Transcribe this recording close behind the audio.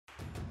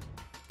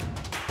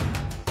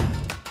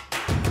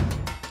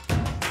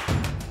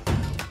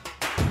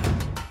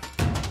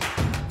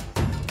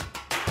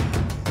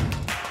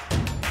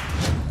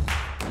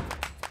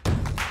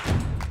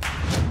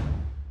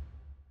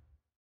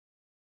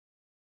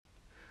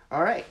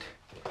All right,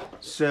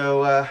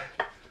 so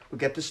we'll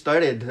get this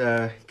started.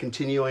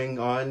 Continuing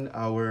on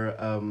our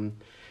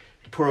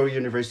ProAiir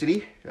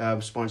University,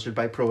 sponsored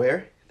by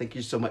ProAiir. Thank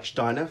you so much,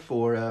 Donna,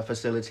 for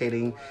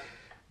facilitating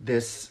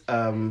this.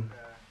 I'm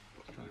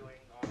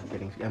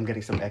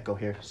getting some echo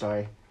here.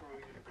 Sorry.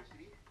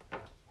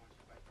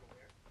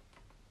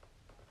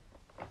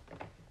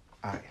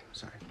 All right,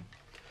 sorry.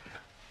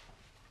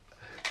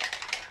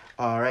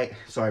 All right,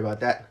 sorry about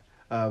that.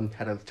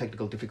 Had a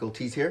technical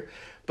difficulties here,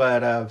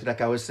 but like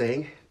I was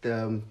saying,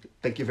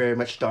 thank you very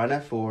much, Donna,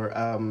 for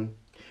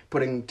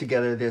putting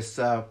together this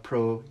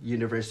Pro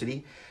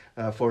University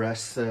for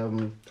us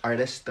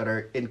artists that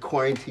are in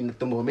quarantine at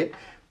the moment,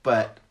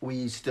 but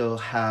we still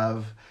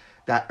have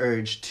that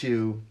urge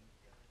to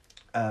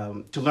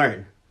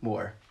learn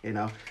more, you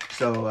know.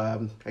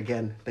 So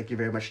again, thank you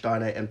very much,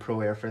 Donna and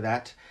ProAiir, for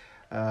that.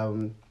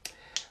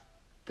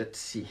 Let's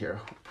see here.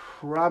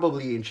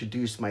 Probably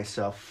introduce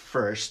myself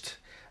first.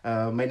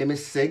 My name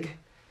is Sig.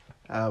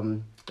 My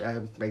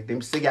name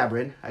is Sig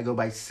Abrin. I go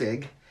by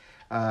Sig.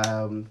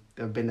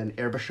 I've been an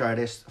airbrush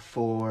artist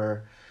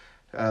for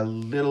a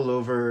little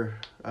over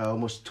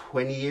almost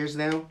 20 years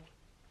now.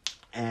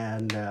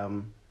 And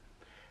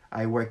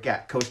I work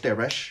at Coast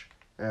Airbrush.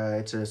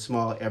 It's a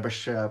small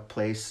airbrush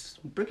place,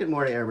 brick and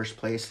mortar airbrush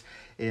place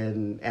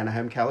in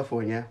Anaheim,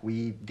 California.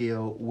 We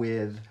deal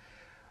with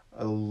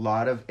a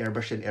lot of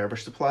airbrush and airbrush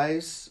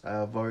supplies.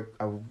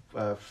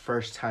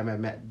 First time I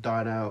met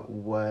Donna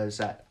was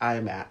at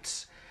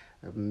IMATS.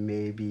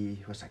 Maybe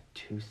it was like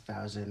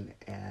 2000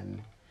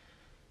 and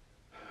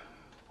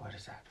what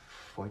is that?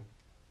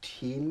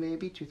 14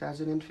 maybe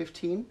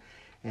 2015.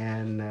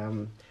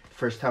 And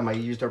first time I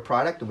used her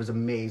product, it was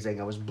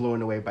amazing. I was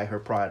blown away by her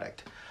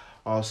product.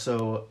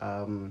 Also,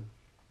 and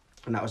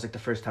that was like the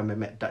first time I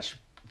met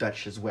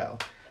Dutch as well.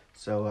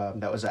 So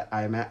that was at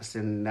IMATS,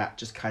 and that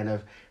just kind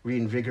of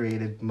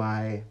reinvigorated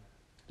my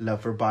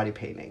love for body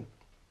painting.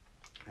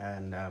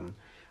 And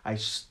I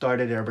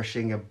started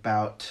airbrushing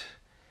about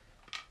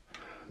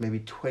maybe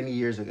 20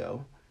 years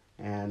ago,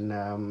 and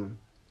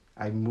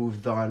I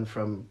moved on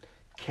from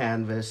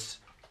canvas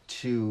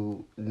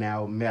to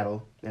now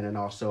metal, and then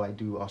also I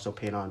do also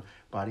paint on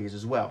bodies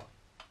as well.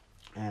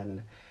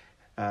 And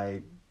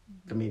I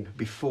mean,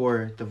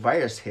 before the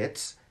virus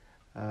hits,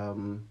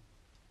 I'm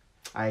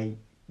a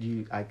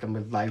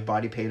live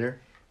body painter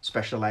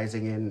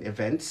specializing in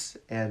events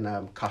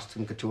and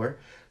costume couture.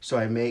 So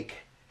I make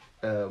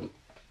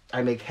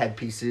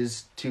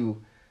headpieces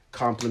to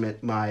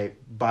complement my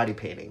body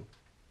painting.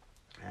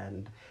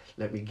 And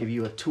let me give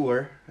you a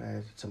tour.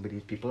 Some of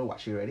these people are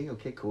watching already.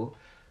 Okay, cool.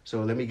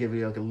 So let me give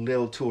you like a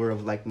little tour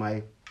of like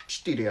my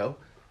studio.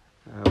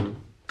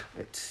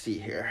 Let's see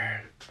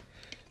here.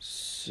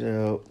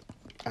 So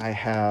I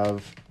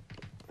have,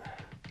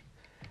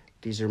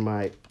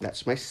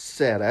 that's my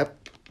setup.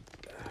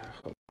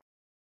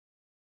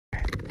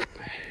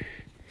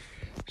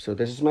 So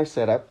this is my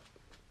setup.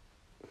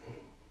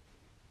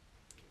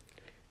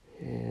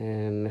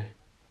 And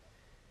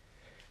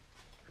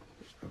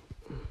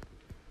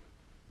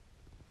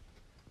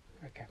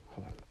okay,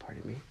 hold on,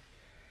 pardon me.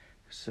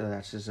 So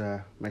that's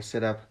my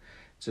setup.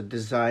 It's a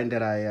design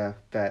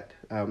that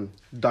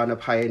Donna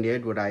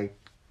pioneered, what I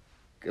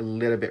a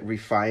little bit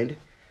refined.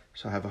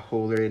 So I have a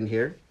holder in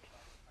here.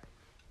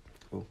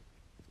 Oh.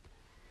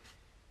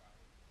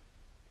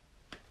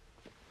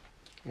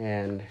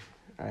 And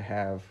I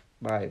have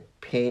my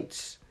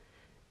paints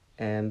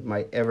and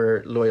my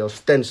ever loyal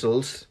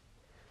stencils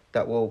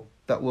that we'll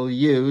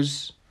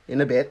use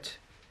in a bit.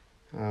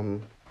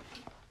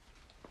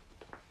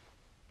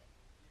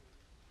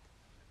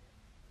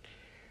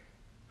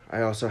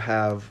 I also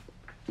have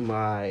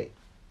I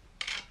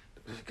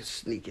can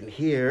sneak in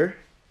here,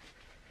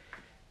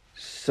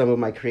 some of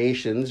my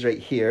creations right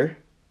here.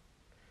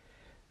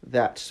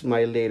 That's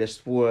my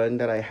latest one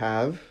that I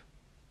have.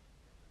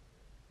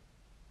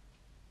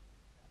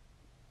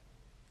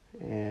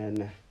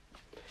 And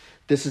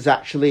this is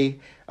actually,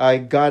 I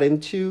got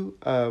into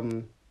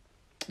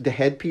the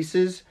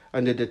headpieces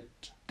under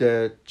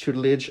the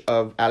tutelage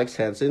of Alex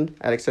Hansen.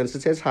 Alex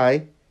Hansen says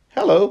hi.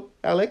 Hello,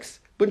 Alex.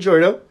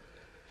 Buongiorno.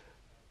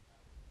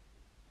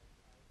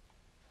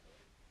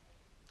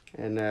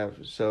 And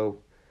so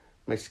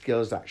my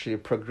skills actually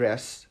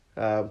progress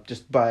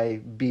just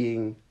by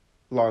being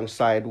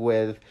alongside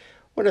with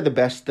one of the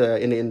best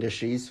in the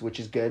industries, which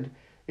is good.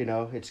 You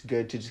know, it's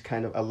good to just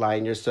kind of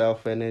align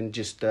yourself and then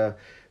just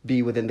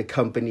be within the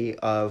company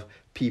of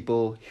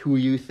people who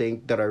you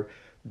think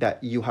that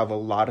you have a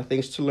lot of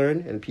things to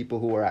learn, and people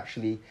who are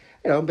actually,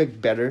 you know, a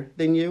bit better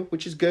than you,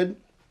 which is good.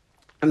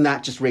 And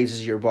that just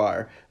raises your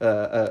bar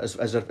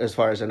as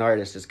far as an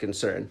artist is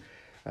concerned.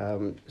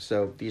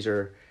 So these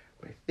are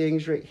my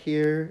things right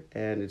here,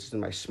 and it's in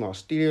my small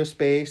studio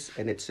space,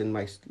 and it's in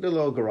my little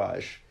old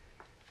garage.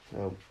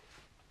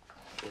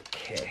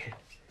 Okay.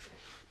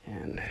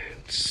 And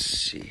let's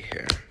see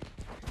here.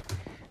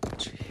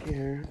 What's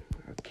here?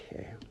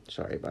 Okay.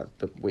 Sorry about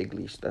the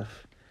wiggly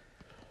stuff.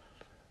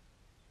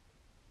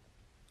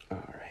 All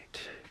right.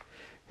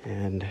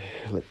 And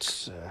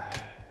let's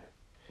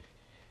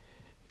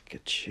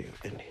get you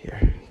in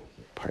here.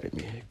 Pardon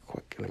me,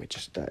 quick. Let me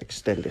just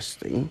extend this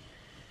thing.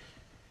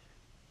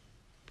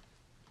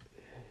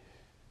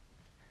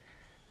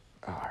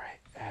 All right.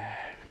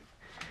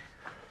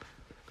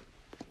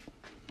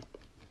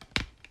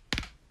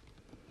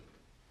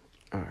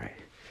 All right.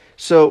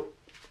 So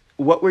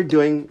what we're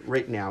doing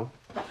right now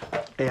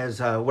is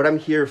what I'm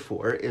here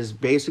for is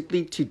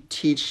basically to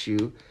teach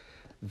you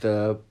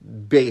the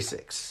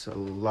basics. A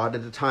lot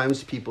of the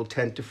times people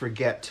tend to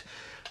forget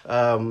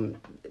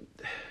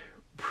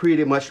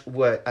pretty much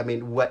what an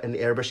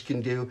airbrush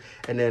can do,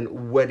 and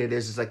then what it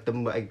is like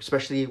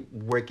especially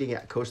working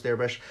at Coast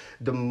Airbrush,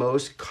 the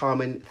most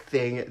common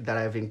thing that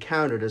I've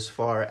encountered as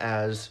far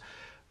as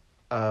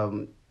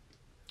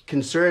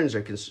concerns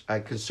are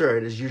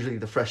concerned is usually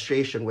the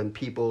frustration when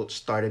people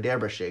started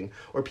airbrushing,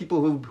 or people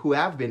who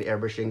have been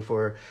airbrushing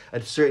for a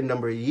certain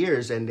number of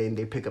years, and then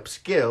they pick up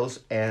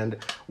skills, and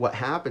what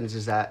happens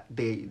is that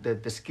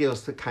the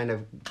skills that kind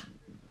of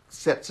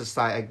sets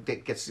aside,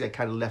 it gets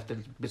kind of left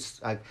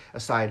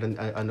aside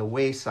on the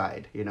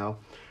wayside, you know.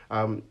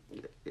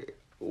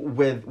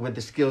 With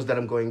the skills that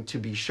I'm going to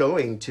be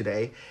showing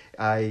today,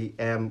 I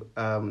am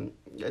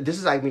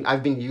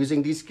I've been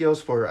using these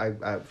skills for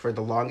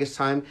the longest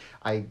time.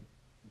 This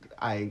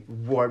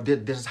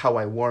is how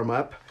I warm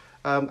up.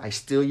 I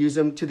still use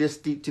them to this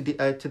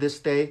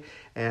day,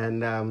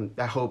 and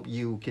I hope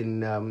you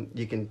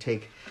can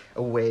take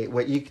away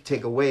what you can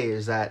take away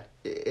is that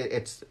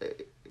it's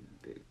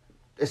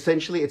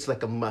essentially it's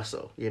like a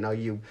muscle. You know,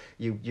 you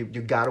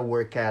got to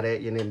work at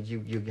it, and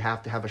you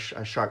have to have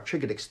a sharp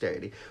trigger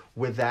dexterity.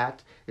 With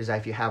that is that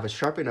if you have a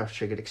sharp enough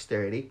trigger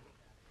dexterity,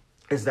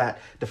 is that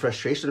the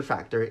frustration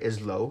factor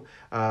is low.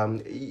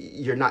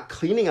 You're not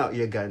cleaning out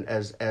your gun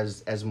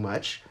as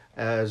much,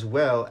 as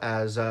well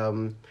as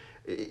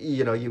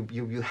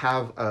you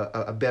have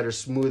a better,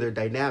 smoother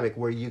dynamic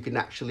where you can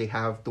actually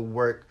have the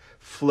work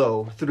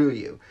flow through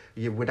you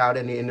without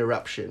any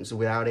interruptions,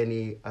 without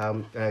any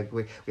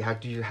we have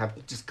to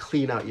just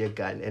clean out your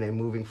gun and then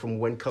moving from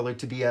one color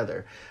to the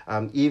other.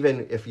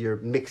 Even if you're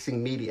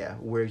mixing media,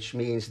 which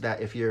means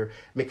that if you're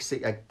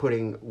mixing,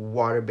 putting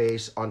water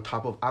base on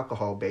top of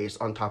alcohol base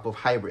on top of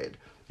hybrid,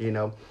 you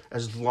know,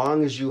 as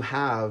long as you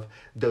have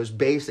those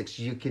basics,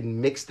 you can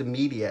mix the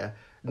media,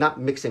 not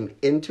mix them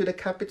into the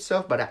cup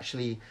itself, but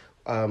actually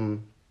hi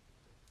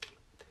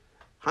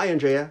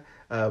Andrea,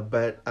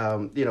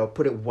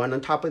 put it one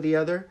on top of the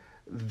other.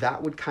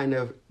 That would kind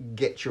of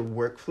get your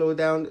workflow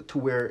down to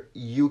where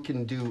you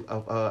can do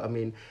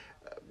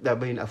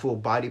a full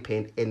body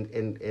paint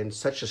in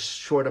such a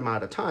short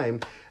amount of time,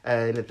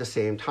 and at the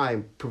same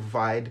time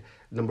provide,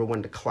 number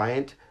one, the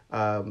client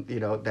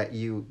that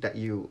you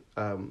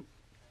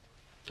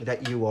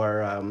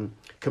are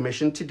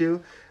commissioned to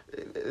do,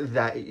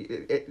 that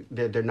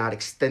they're not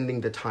extending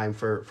the time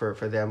for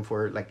them,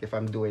 for like if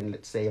I'm doing,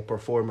 let's say, a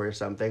performer or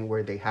something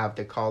where they have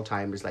the call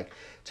time is like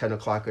 10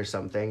 o'clock or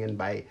something, and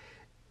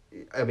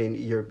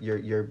you're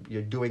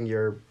doing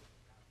you're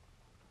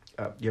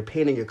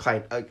painting your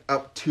client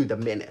up to the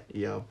minute,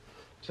 you know.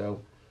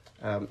 So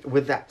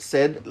with that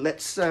said,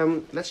 let's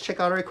check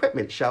out our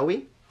equipment, shall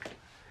we?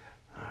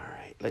 All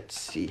right,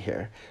 let's see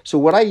here. So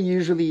what I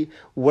use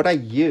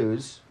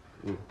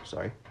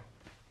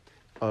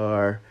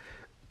are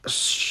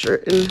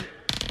certain,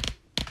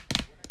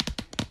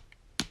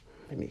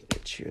 let me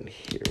get you in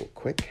here real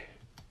quick.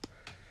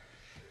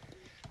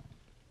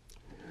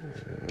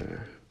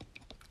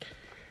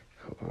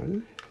 Hold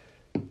on.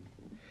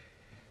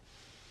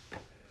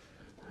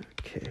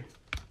 Okay.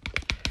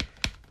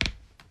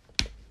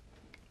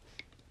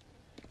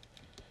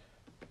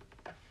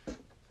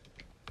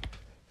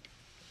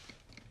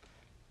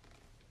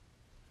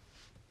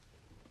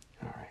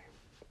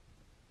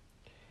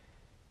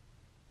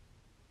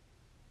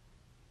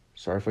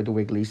 Sorry for the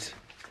wigglies.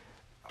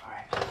 All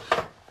right.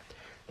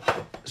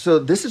 So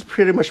this is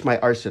pretty much my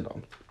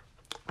arsenal.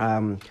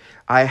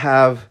 I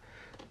have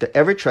the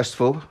Ever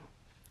Trustful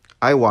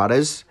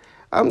Iwatas.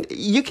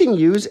 You can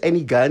use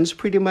any guns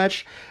pretty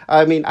much.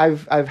 I mean,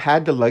 I've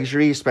had the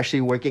luxury,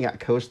 especially working at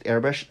Coast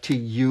Airbrush, to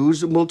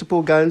use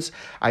multiple guns.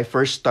 I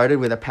first started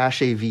with a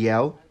Pache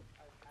VL,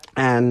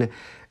 and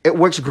it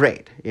works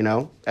great, you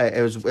know.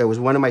 It was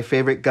one of my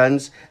favorite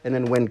guns. And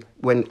then when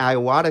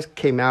Iwata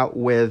came out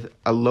with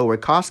a lower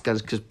cost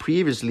guns, because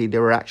previously they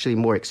were actually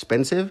more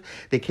expensive,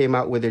 they came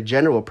out with a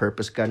general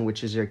purpose gun,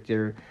 which is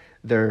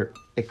their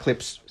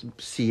Eclipse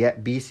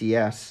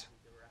BCS.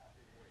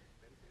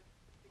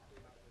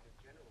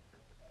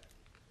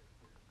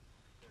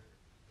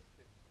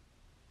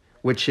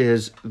 Which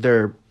is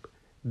their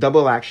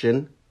double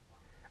action,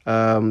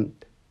 bottom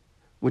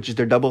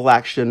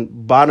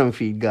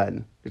feed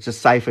gun. It's a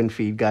siphon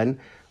feed gun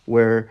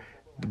where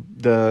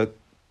the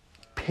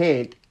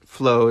paint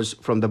flows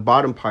from the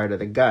bottom part of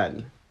the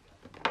gun.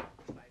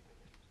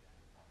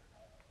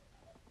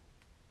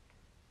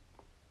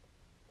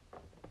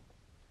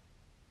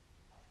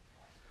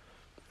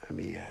 Let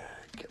me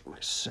get my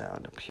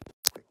sound up here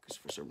quick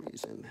for some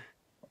reason.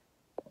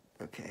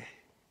 Okay.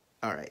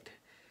 All right.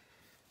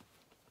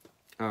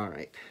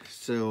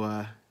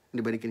 So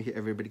Everybody can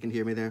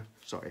hear me there?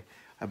 Sorry,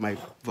 I have my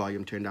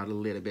volume turned down a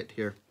little bit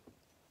here.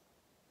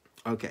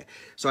 Okay,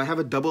 so I have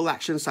a double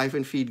action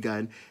siphon feed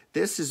gun.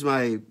 This is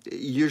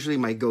usually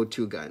my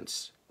go-to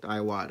guns, the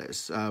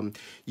Iwatas.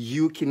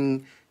 You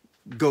can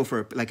go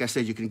for, like I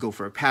said, you can go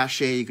for a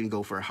Pache, you can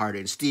go for a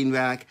hardened steam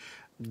vac.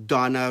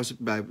 Donna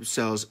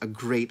sells a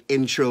great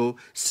intro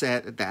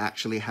set that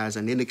actually has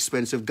an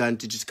inexpensive gun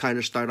to just kind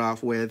of start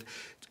off with,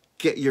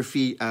 get your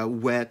feet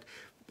wet,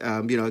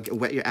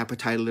 whet your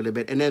appetite a little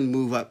bit, and then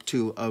move up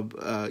to a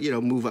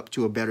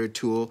better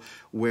tool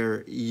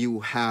where you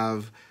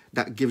have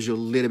that gives you a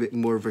little bit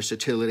more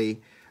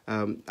versatility.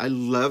 I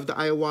love the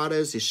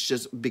Iwatas. It's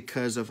just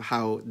because of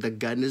how the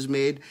gun is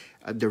made.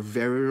 They're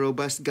very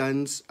robust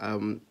guns.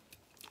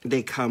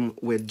 They come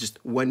with just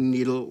one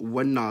needle,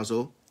 one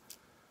nozzle,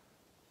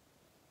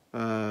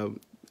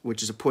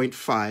 which is a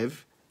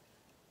 0.5,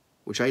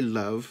 which I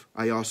love.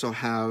 I also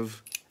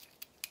have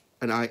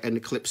an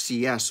Eclipse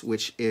CS,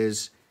 which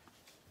is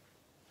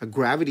a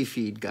gravity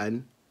feed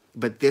gun,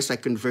 but this I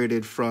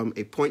converted from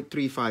a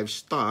 0.35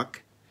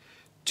 stock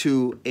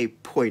to a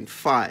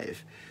 0.5.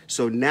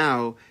 So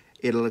now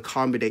it'll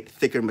accommodate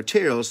thicker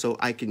materials, so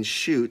I can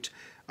shoot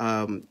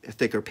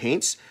thicker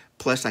paints,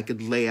 plus I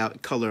could lay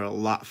out color a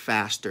lot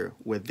faster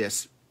with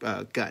this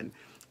gun.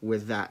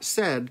 With that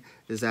said,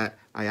 is that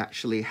I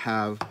actually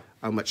have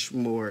a much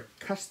more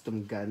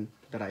custom gun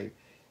that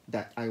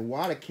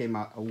Iwata came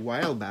out a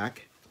while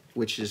back,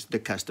 which is the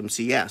Custom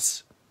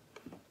CS.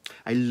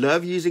 I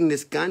love using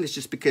this gun. It's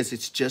just because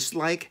it's just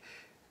like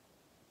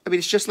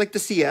the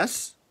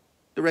CS,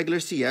 the regular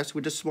CS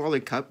with a smaller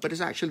cup, but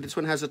it's actually, this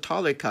one has a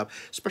taller cup,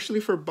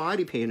 especially for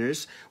body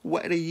painters.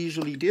 What I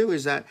usually do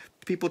is that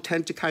people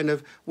tend to kind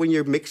of, when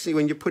you're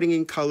putting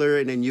in color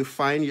and then you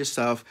find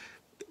yourself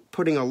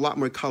putting a lot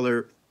more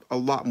color a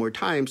lot more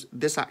times,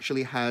 this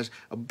actually has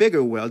a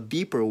bigger well,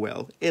 deeper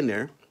well in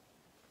there.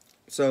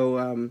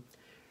 So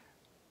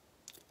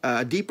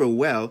a deeper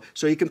well,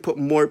 so you can put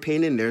more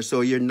paint in there,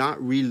 so you're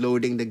not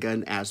reloading the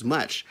gun as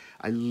much.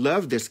 I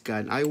love this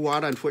gun.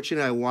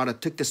 Unfortunately, Iwata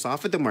took this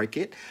off of the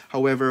market.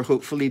 However,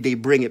 hopefully they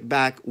bring it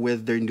back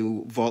with their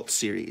new Vault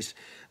series.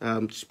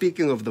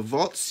 Speaking of the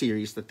Vault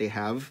series that they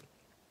have,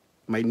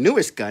 my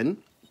newest gun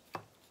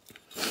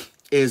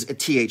is a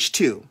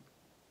TH2.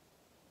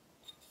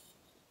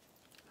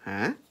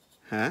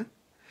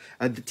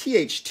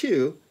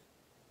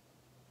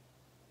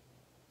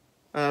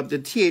 The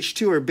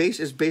TH2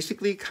 is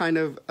basically kind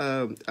of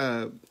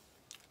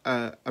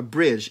a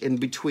bridge in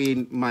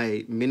between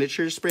my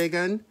miniature spray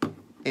gun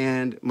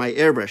and my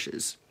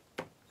airbrushes,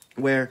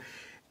 where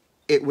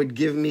it would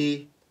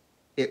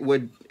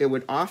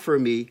offer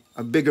me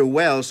a bigger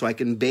well so I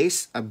can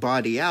base a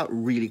body out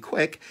really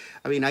quick.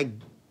 I mean, I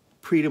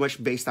pretty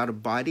much based out a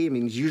body. I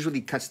mean,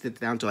 usually cuts it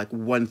down to like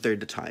 1/3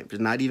 the time, but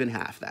not even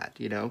half that,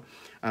 you know.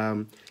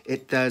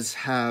 It does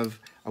have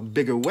a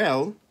bigger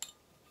well.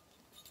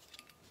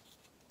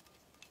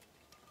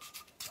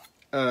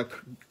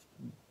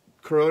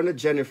 Corona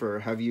Jennifer,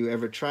 have you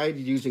ever tried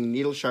using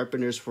needle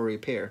sharpeners for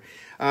repair?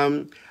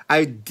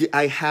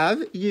 I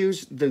have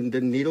used the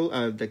needle,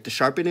 like the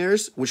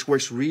sharpeners, which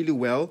works really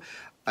well.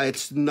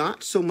 It's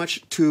not so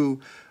much to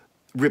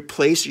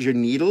replace your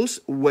needles.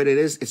 What it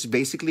is, it's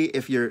basically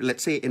if you're,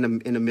 let's say, in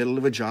the middle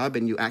of a job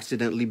and you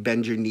accidentally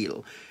bend your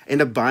needle. In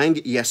a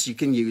bind, yes, you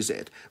can use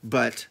it,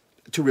 but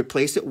to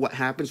replace it, what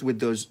happens with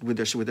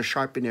the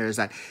sharpener is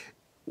that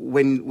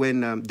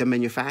when the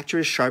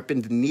manufacturers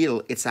sharpen the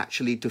needle, it's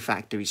actually to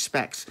factory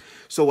specs.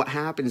 So what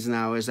happens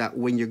now is that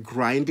when you're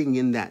grinding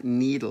in that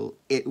needle,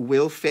 it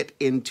will fit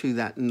into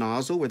that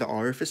nozzle where the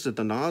orifice of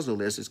the nozzle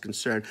is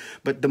concerned.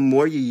 But the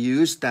more you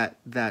use that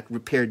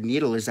repaired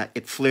needle, is that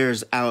it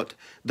flares out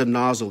the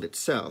nozzle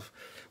itself.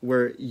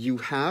 Where you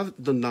have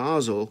the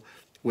nozzle,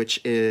 which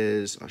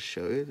is, I'll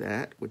show you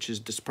that, which is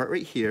this part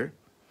right here,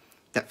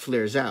 that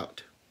flares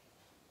out.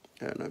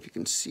 I don't know if you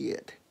can see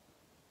it.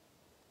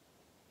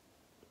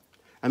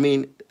 I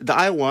mean, the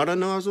Iwata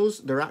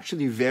nozzles, they're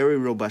actually very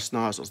robust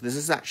nozzles. This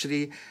is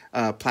actually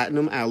a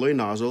platinum alloy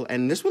nozzle,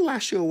 and this will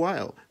last you a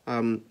while.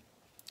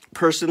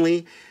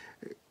 Personally,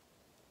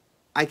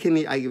 I can't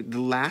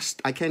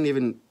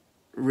even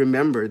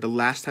remember the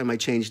last time I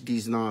changed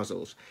these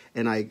nozzles.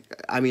 And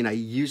I mean, I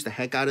use the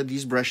heck out of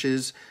these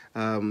brushes.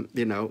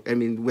 You know, I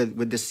mean,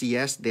 with the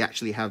CS, they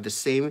actually have the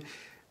same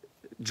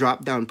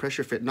drop-down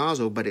pressure fit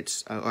nozzle, but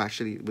it's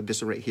actually with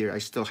this one right here, I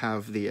still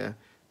have the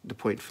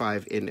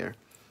 0.5 in there.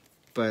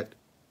 But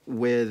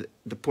with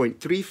the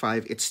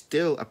 0.35, it's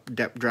still a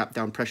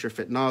drop-down pressure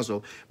fit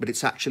nozzle, but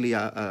it's actually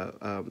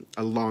a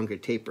longer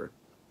taper.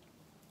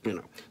 You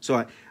know,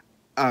 so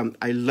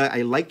I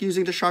like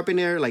using the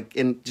sharpener like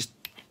in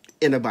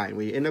a bind.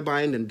 When you're in a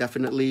bind, and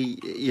definitely,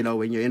 you know,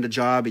 when you're in the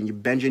job and you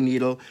bend your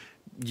needle,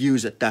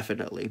 use it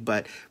definitely.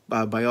 But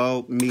by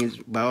all means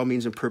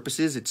and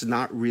purposes, it's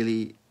not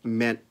really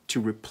meant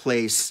to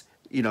replace.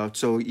 You know,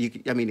 so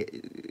I mean,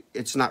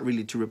 it's not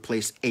really to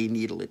replace a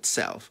needle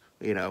itself.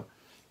 You know.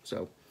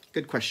 So,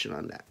 good question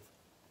on that.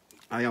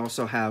 I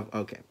also have,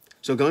 okay,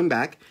 so going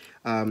back,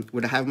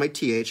 when I have my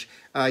TH,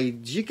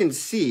 you can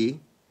see,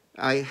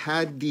 I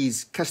had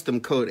these custom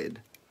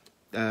coated.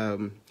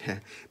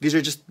 These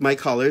are just my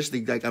colors.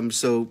 Like I'm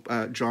so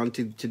drawn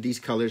to these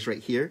colors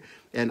right here,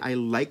 and I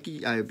like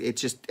it.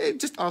 Just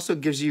also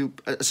gives you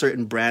a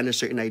certain brand, a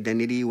certain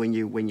identity when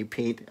you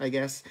paint. I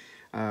guess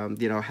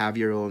you know, have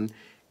your own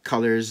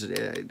colors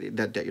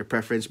that your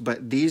preference.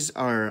 But these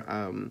are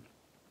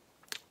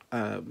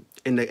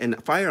in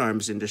the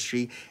firearms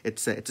industry,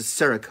 it's a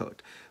Cerakote.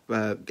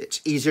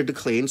 It's easier to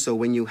clean, so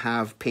when you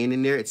have paint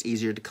in there, it's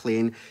easier to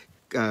clean.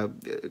 I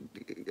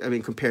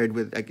mean, compared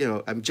with, you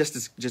know, I'm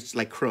just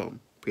like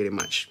chrome, pretty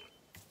much.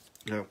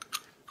 So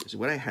this is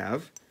what I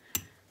have,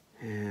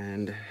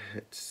 and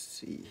let's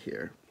see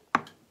here.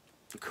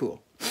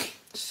 Cool.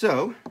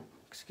 So,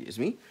 excuse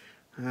me.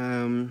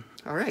 All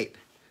right.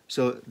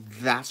 So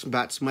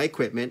that's my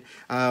equipment.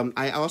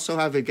 I also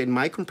have, again,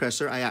 my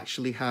compressor. I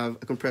actually have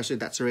a compressor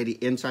that's already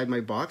inside my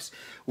box,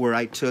 where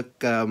I took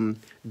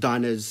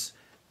Donna's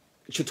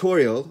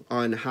tutorial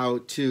on how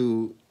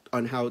to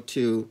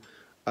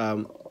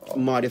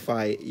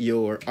modify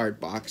your art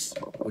box,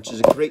 which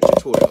is a great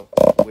tutorial,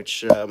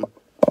 which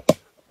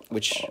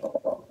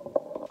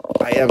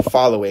I am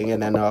following,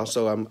 and then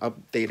also I'm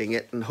updating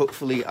it, and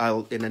hopefully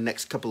in the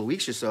next couple of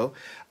weeks or so,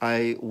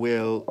 I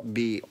will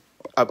be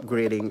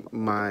upgrading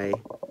my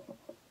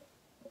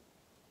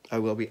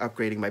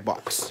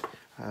box.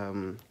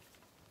 All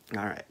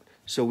right,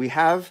 so we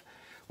have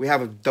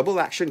a double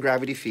action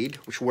gravity feed,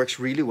 which works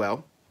really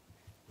well.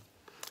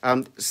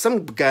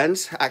 Some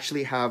guns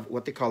actually have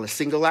what they call a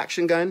single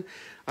action gun.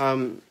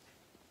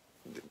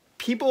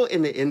 People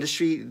in the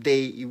industry,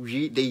 they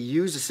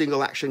use a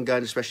single action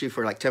gun, especially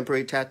for like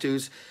temporary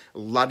tattoos. A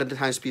lot of the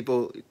times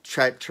people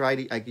try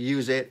to like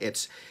use it.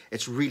 It's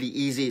really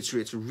easy.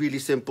 It's really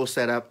simple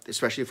setup,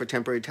 especially for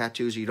temporary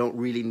tattoos. You don't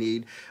really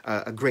need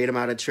a great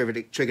amount of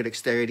trigger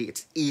dexterity.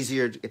 It's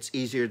easier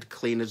to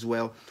clean as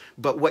well.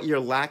 But what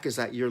you're lack is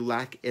that you're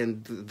lack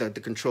in the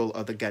control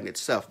of the gun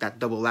itself. That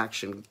double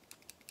action.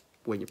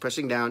 When you're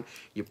pressing down,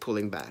 you're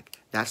pulling back.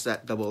 That's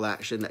that double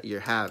action that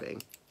you're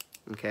having.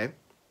 Okay.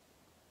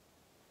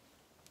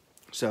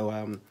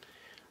 So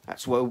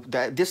that's what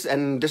this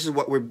is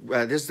what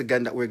this is the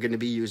gun that we're going to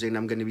be using.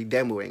 I'm going to be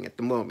demoing at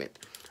the moment.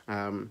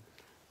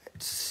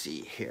 Let's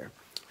see here.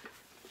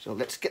 So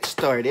let's get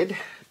started.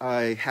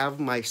 I have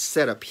my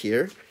setup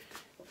here,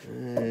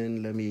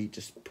 and let me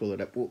just pull it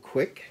up real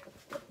quick.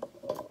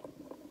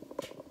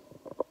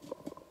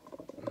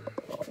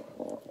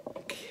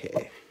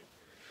 Okay.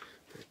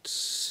 Let's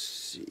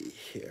see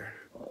here.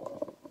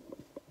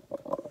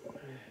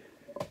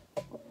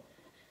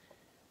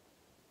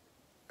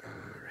 All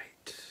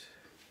right.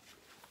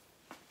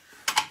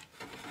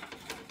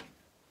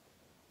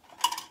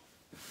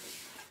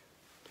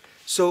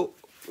 So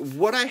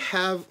what I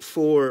have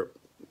for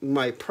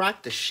my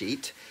practice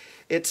sheet,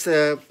 it's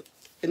in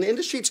the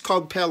industry it's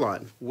called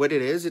Pelon. What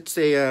it is, it's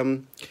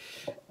a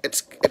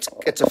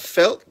it's a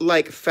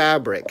felt-like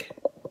fabric.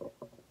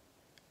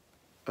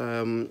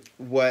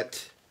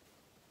 What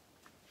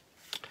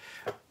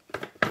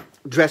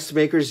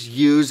dressmakers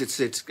use,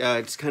 it's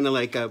kind of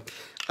like a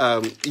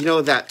you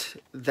know, that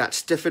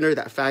stiffener,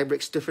 that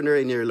fabric stiffener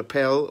in your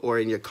lapel or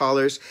in your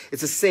collars.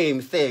 It's the same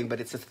thing, but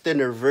it's a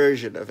thinner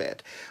version of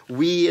it.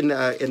 We in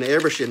the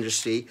airbrush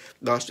industry,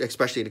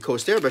 especially the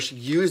Coast Airbrush,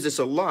 use this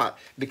a lot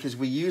because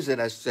we use it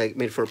as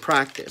made for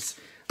practice.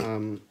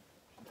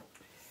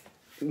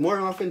 More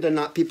often than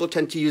not, people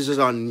tend to use this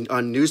on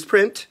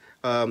newsprint.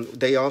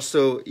 They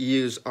also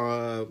use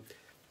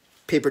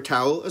paper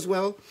towel as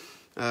well.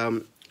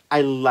 I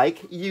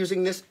like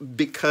using this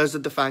because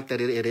of the fact that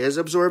it is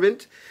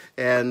absorbent.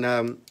 And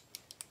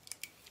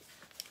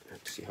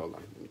let's see, hold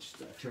on. Let me just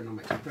turn on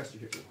my compressor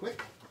here real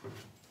quick.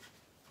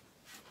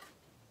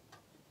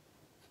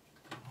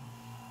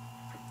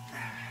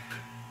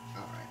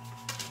 All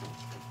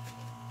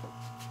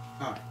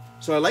right.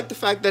 So I like the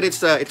fact that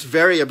it's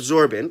very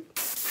absorbent,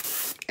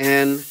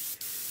 and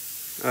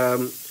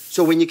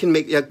so when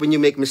you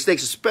make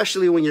mistakes,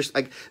 especially when you're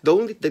like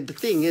the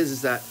thing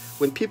is that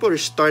when people are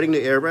starting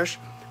to airbrush,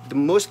 the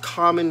most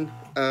common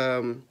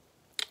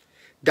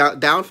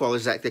downfall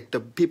is that the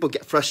people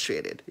get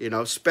frustrated, you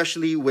know,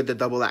 especially with the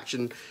double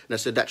action.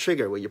 So that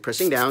trigger, when you're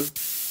pressing down,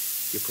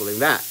 you're pulling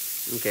back.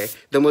 Okay.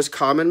 The most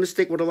common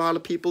mistake what a lot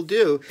of people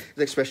do,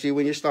 especially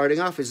when you're starting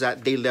off, is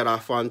that they let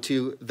off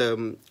onto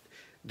the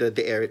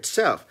air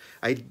itself.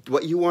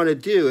 What you want to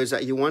do is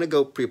that you want to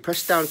go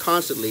press down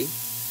constantly,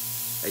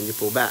 and you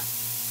pull back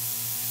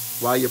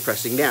while you're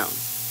pressing down,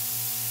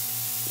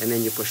 and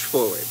then you push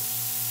forward.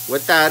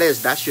 What that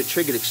is, that's your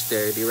trigger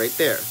dexterity right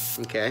there.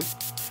 Okay.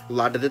 A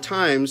lot of the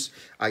times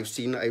I've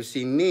seen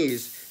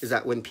these is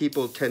that when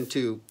people tend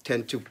to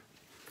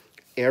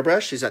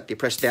airbrush, is that they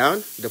press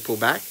down, they pull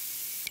back,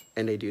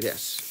 and they do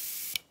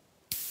this.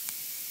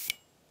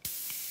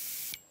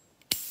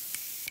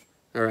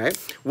 All right.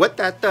 What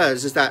that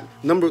does is that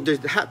there's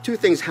two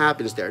things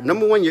happens there.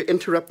 Number one, you're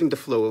interrupting the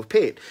flow of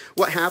paint.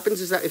 What happens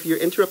is that if you're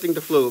interrupting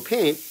the flow of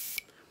paint,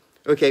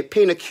 okay,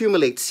 paint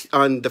accumulates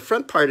on the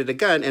front part of the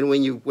gun, and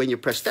when you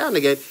press down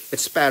again, it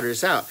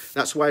spatters out.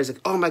 That's why it's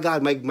like, oh my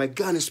God, my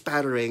gun is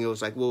spattering. It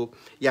was like, well,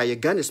 yeah, your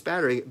gun is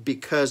spattering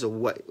because of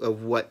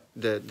what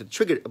the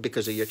trigger,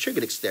 because of your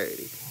trigger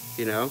dexterity.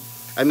 You know,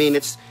 I mean,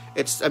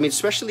 I mean,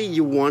 especially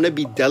you want to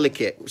be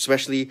delicate,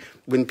 especially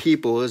when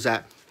people is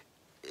that.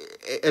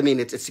 I mean,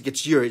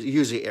 it's your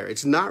user error.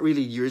 It's not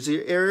really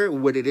user error.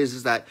 What it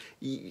is that,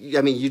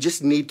 I mean, you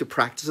just need to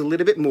practice a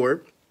little bit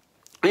more.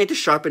 I need to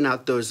sharpen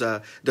out those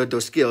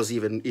skills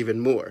even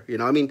more. You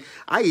know, I mean,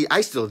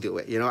 I still do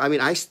it. You know, I mean,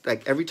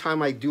 like every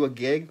time I do a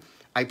gig,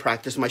 I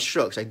practice my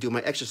strokes. I do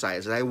my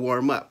exercises. I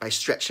warm up. I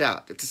stretch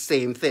out. It's the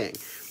same thing.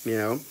 You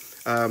know,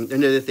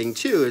 another thing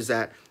too is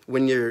that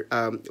when you're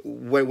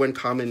one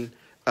common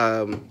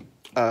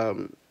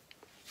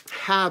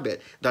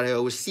habit that I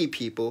always see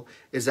people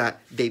is that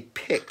they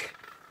pick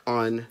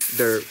on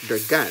their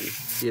gun.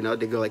 You know,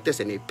 they go like this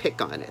and they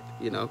pick on it.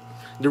 You know,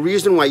 the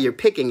reason why you're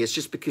picking is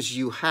just because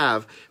you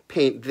have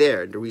paint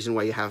there. The reason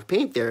why you have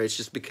paint there is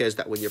just because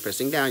that when you're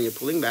pressing down, you're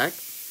pulling back,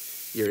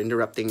 you're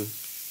interrupting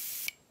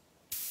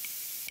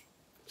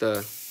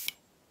the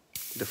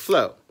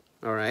flow.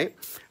 All right.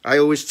 I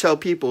always tell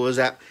people is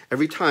that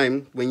every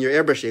time when you're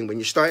airbrushing, when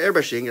you start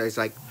airbrushing, it's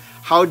like,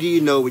 how do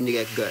you know when you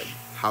get good?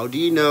 How do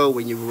you know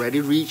when you've already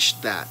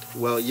reached that?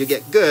 Well, you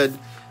get good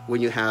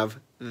when you have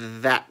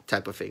that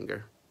type of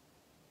finger.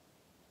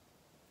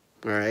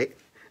 All right.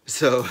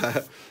 So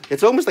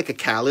it's almost like a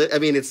callus. I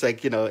mean, it's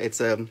like, you know, it's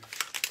I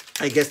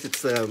guess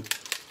it's a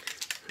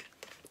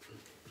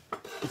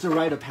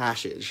rite of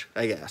passage,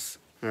 I guess.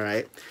 All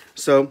right.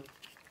 So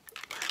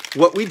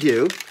what we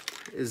do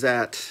is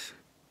that,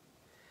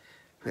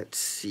 let's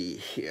see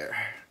here.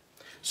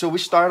 So we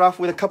start off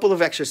with a couple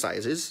of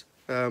exercises.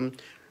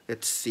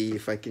 Let's see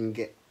if I can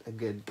get a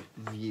good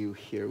view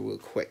here real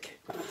quick.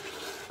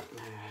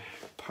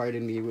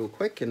 Pardon me real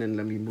quick, and then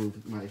let me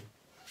move my,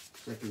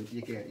 so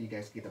you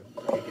guys get a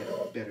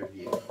better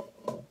view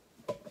of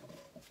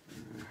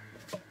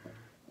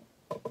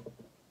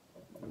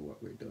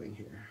what we're doing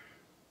here.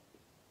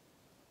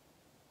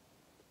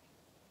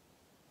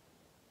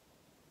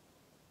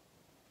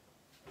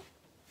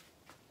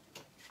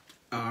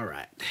 All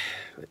right,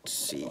 let's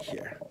see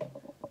here.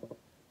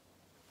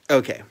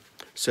 Okay,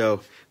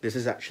 so this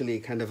is actually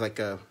kind of like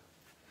a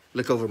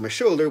look over my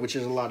shoulder, which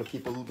a lot of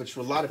people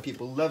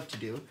love to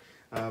do,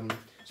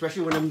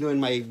 especially when I'm doing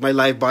my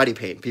live body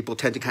paint. People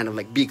tend to kind of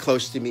like be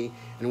close to me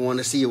and want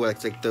to see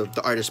what's like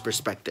the artist's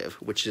perspective,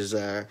 which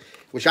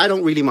I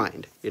don't really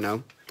mind, you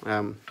know.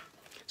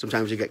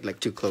 Sometimes you get like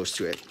too close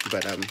to it,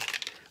 but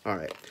all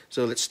right.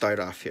 So let's start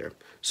off here.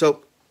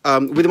 So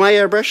with my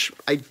airbrush,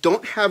 I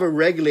don't have a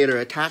regulator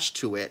attached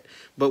to it,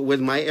 but with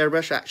my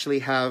airbrush, I actually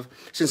have,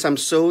 since I'm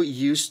so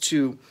used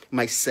to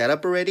my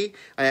setup already,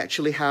 I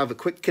actually have a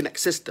quick connect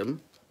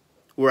system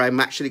where I'm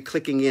actually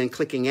clicking in,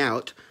 clicking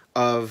out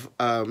of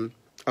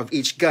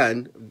each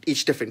gun,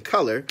 each different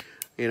color,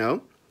 you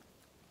know.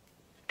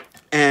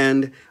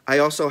 And I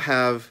also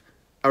have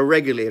a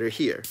regulator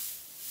here,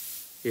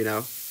 you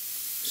know.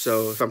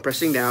 So if I'm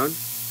pressing down,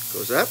 it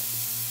goes up,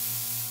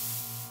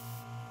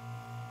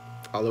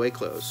 all the way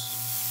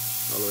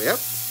close, all the way up,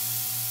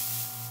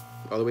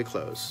 all the way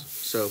close.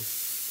 So,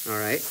 all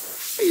right.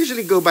 I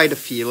usually go by the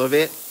feel of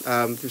it.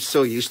 I'm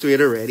so used to it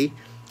already.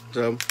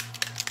 So,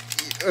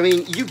 I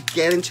mean, you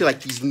get into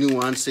like these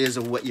nuances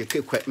of what your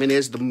equipment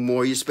is. The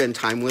more you spend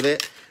time with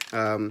it,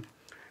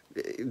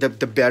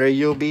 the better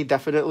you'll be,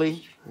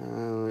 definitely.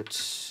 Let's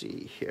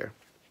see here.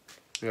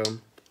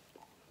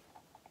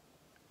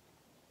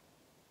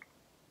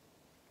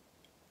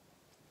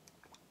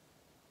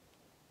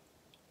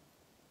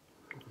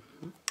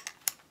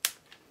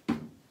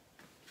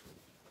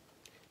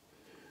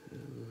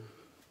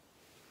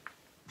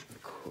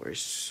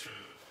 Course.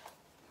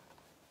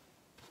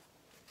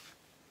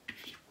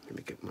 Let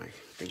me get my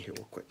thing here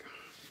real quick.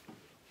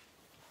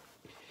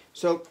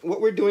 So what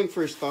we're doing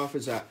first off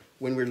is that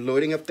when we're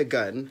loading up the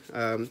gun,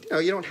 you know,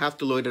 you don't have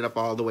to load it up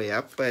all the way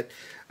up, but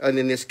and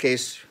in this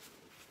case,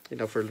 you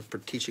know, for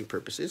teaching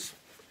purposes.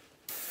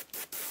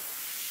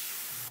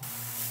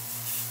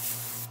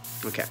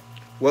 Okay.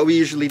 What we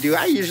usually do,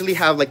 I usually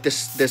have like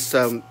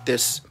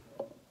this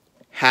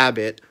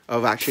habit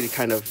of actually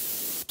kind of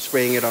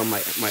spraying it on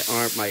my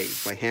arm,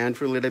 my hand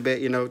for a little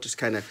bit, you know, just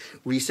kind of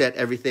reset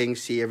everything,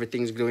 see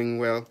everything's doing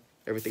well,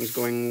 everything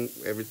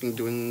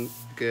doing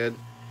good.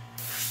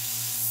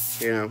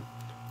 You know,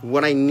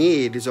 what I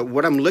need is,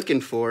 what I'm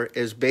looking for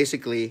is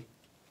basically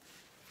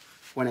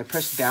when I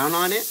press down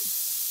on it,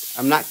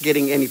 I'm not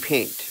getting any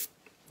paint.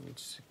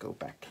 Let's go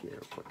back here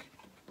real quick.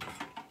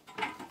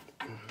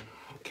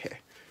 Okay,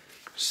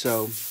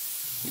 so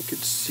you could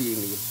see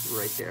me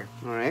right there.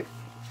 All right.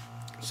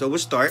 So we'll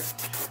start.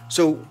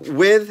 So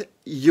with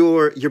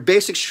your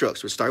basic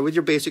strokes, we'll start with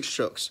your basic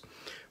strokes.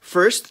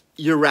 First,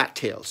 your rat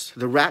tails.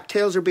 The rat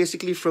tails are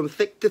basically from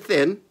thick to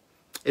thin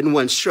in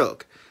one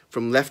stroke.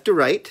 From left to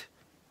right,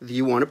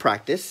 you want to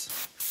practice.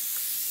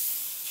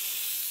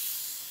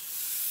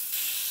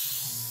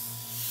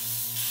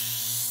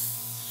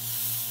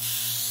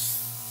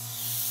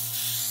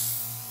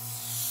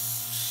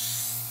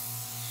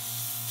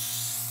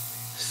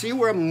 see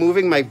where I'm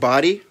moving my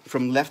body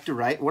from left to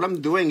right? What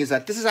I'm doing is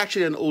that this is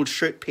actually an old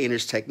shirt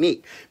painter's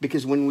technique,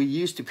 because when we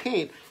used to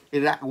paint,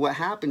 what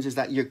happens is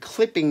that you're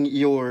clipping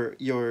your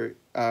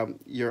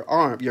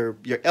arm,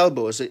 your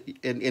elbows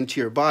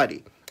into your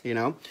body, you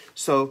know.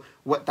 So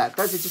what that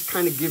does, it just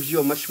kind of gives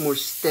you a much more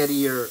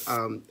steadier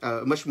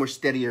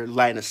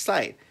line of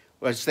sight,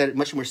 or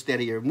much more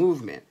steadier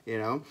movement, you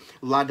know.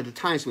 A lot of the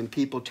times when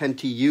people tend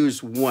to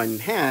use one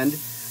hand,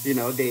 you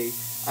know,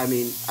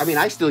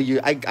 I still use,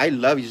 I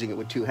love using it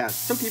with two hands.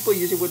 Some people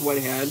use it with one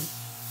hand,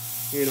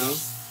 you know,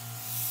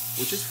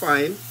 which is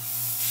fine.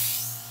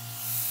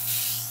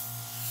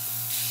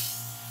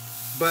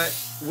 But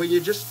when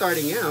you're just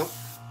starting out,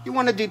 you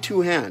want to do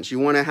two hands. You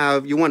want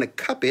to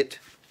cup it,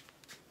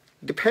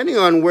 depending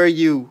on where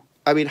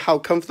how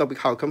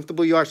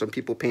comfortable you are. Some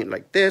people paint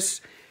like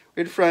this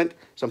in front.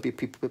 Some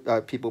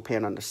people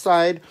paint on the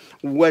side.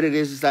 What it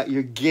is that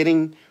you're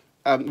getting,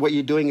 what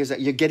you're doing is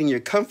that you're getting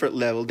your comfort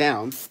level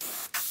down,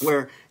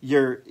 where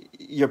you're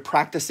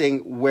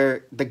practicing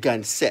where the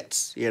gun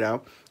sits. You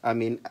know, I've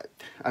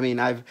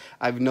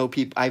known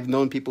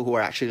people who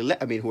are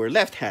actually who are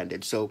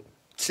left-handed. So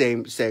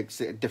same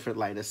different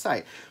line of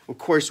sight. Of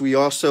course, we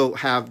also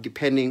have,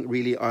 depending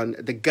really on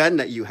the gun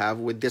that you have,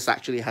 with this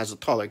actually has a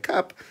taller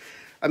cup.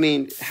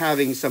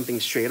 Having something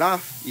straight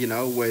off, you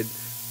know, would,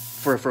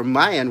 for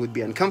my end, would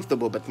be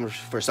uncomfortable, but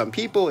for some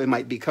people it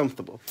might be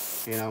comfortable,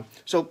 you know.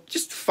 So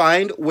just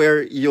find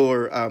where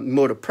your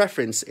mode of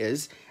preference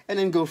is, and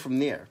then go from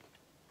there.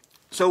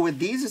 So with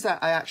these is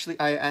that I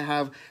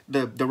have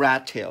the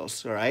rat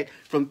tails, all right,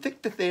 from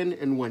thick to thin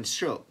in one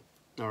stroke.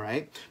 All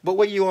right. But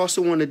what you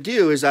also want to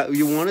do is that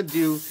you want to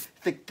do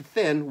thick to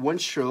thin, one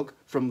stroke,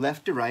 from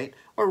left to right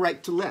or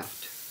right to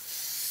left.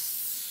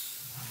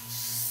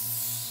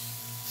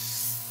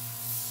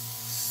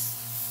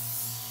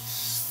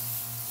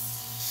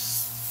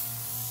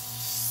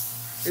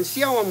 And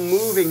see how I'm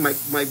moving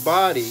my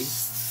body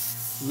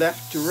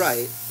left to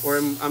right, or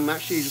I'm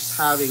actually just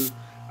having,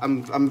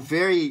 I'm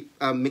very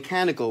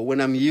mechanical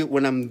when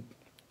I'm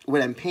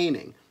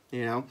painting.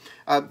 You know,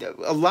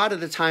 a lot of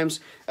the times,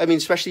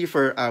 especially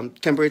for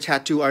temporary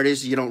tattoo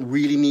artists, you don't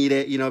really need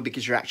it, you know,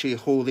 because you're actually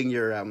holding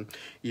your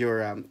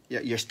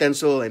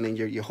stencil, and then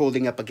you're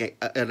holding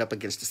it up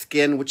against the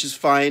skin, which is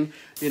fine.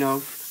 You know,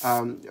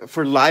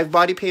 for live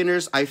body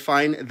painters, I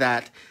find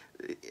that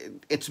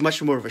it's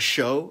much more of a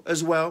show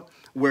as well,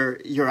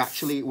 where you're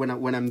actually, when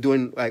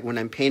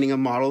I'm painting a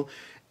model,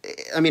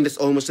 it's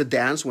almost a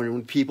dance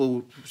when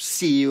people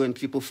see you and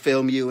people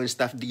film you and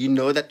stuff. You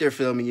know that they're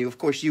filming you. Of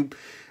course, you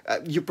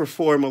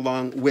perform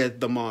along with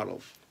the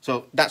model.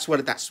 So that's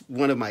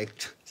one of my,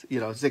 you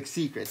know,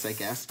 secrets, I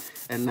guess,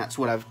 and that's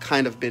what I've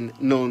kind of been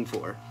known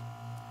for.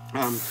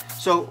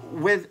 So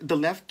with the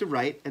left to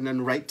right and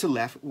then right to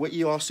left, what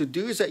you also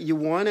do is that you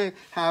want to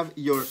have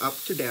your up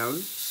to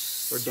down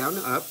or down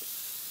to up.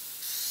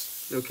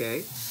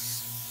 Okay.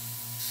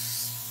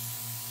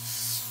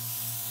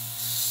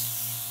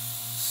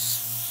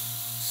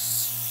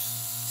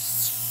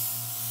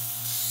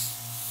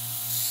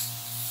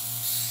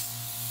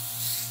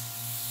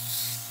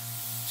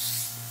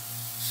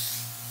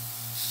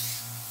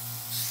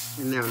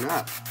 And down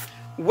up.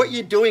 What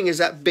you're doing is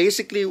that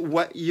basically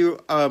what you're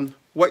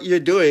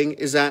doing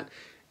is that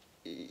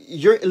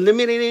you're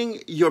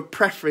eliminating your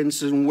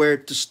preference and where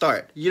to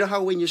start. You know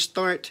how when you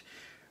start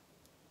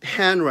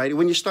handwriting,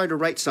 when you start to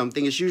write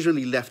something, it's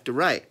usually left to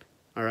right.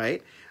 All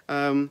right.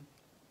 And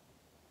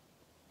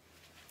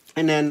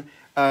then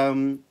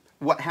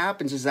what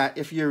happens is that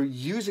if you're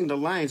using the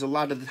lines, a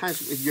lot of the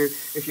times,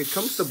 if you're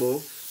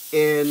comfortable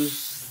in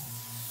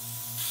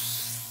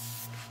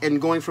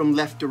going from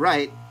left to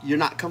right, you're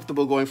not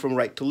comfortable going from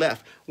right to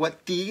left.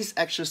 What these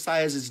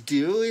exercises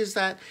do is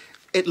that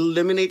it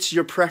eliminates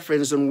your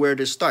preference on where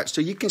to start.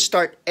 So you can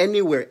start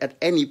anywhere at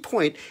any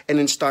point, and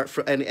then start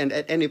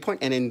at any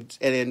point, and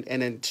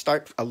then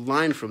start a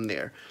line from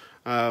there.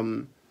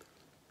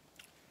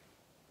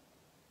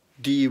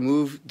 Do you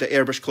move the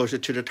airbrush closer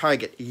to the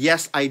target?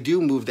 Yes, I do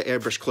move the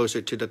airbrush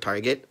closer to the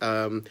target,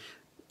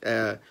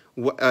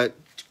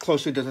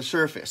 closer to the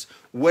surface.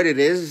 What it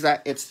is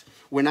that it's,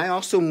 when I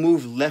also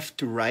move left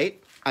to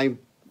right,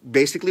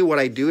 basically what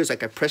I do is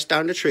like I press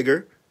down the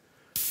trigger,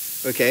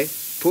 okay,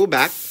 pull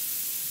back,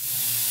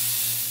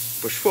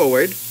 push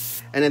forward,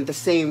 and at the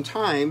same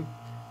time,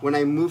 when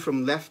I move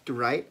from left to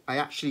right, I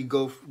actually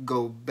go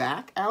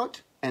back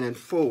out and then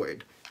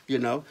forward, you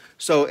know?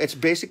 So it's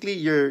basically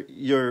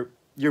you're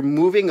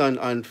moving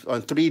on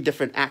three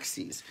different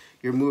axes.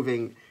 You're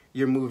moving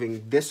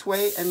this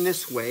way,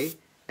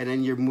 and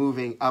then you're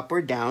moving up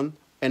or down,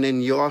 and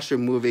then you're also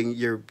moving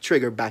your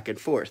trigger back and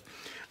forth.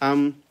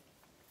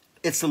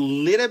 It's a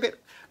little bit,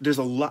 there's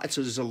a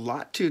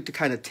lot to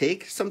kind of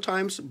take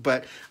sometimes,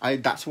 but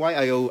that's why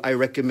I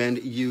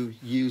recommend you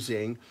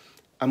using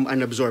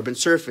an absorbent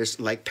surface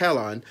like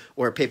Pelon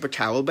or a paper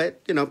towel. But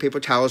you know,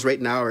 paper towels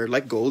right now are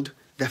like gold.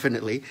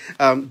 definitely.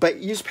 But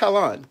use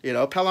Pelon. You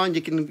know, Pelon,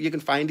 you can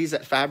find these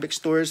at fabric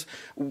stores.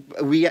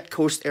 We at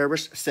Coast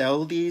Airbrush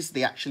sell these.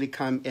 They actually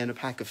come in a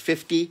pack of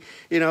 50.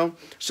 You know,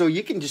 so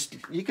you can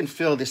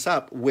fill this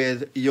up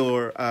with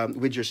your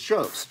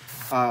strokes.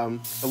 A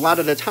lot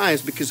of the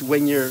times, because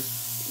when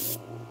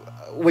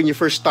you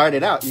first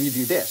started out, you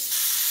do this.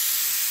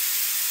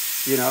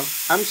 You know,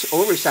 I'm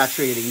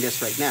oversaturating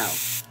this right now.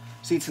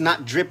 See, it's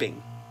not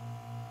dripping.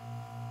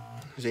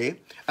 See,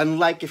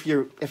 unlike if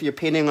you're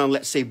painting on,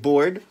 let's say,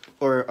 board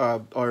or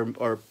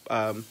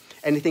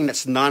anything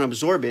that's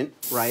non-absorbent,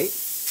 right?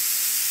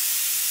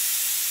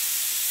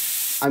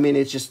 I mean,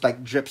 it just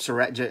like drips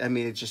around. I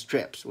mean, it just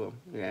drips. Well,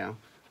 you know,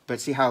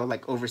 but see how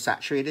like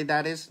oversaturated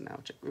that is. Now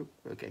check.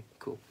 Okay,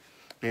 cool.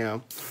 You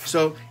know,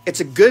 so it's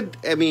a good,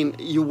 I mean,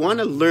 you want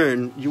to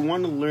learn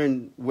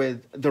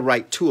with the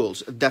right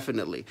tools,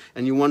 definitely.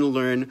 And you want to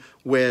learn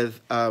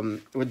with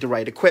the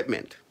right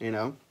equipment, you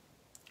know.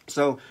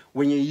 So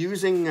when you're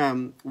using,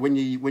 when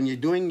you're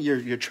doing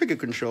your trigger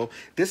control,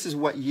 this is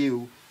what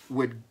you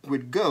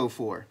would go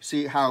for.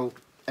 See how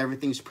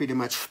everything's pretty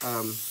much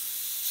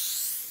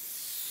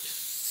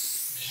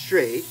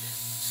straight.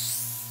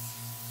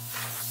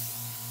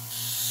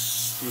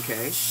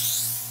 Okay.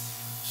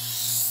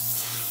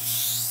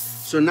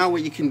 So now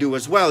what you can do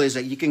as well is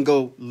that you can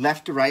go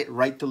left to right,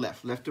 right to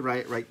left, left to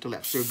right, right to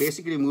left. So you're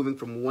basically moving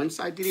from one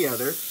side to the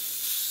other,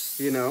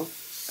 you know.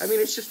 I mean,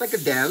 it's just like a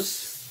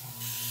dance.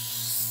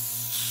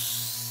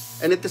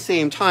 And at the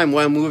same time,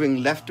 while I'm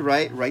moving left to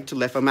right, right to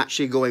left, I'm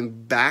actually going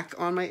back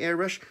on my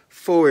airbrush,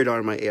 forward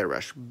on my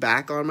airbrush,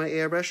 back on my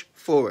airbrush,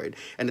 forward.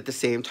 And at the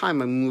same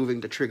time, I'm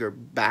moving the trigger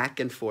back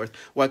and forth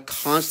while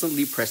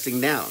constantly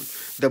pressing down.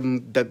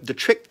 The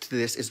trick to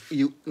this is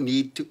you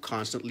need to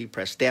constantly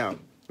press down.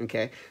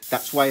 Okay,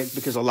 that's why,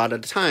 because a lot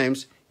of the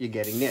times you're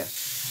getting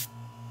this.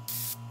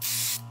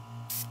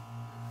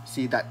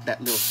 See that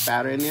little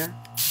spatter in there?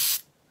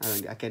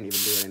 I can't even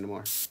do it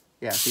anymore.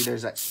 Yeah, see,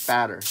 there's that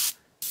spatter.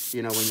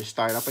 You know, when you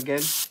start up again,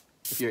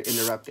 if you're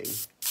interrupting.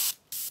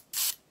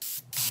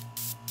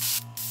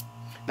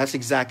 That's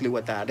exactly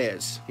what that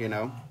is, you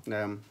know.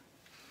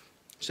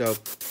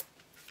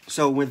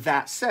 So with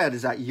that said,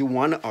 is that you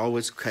want to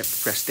always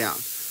press down.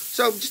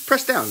 So just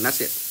press down,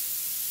 that's it.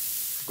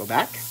 Go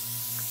back.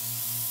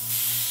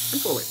 And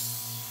forward,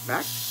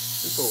 back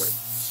and forward,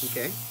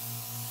 okay?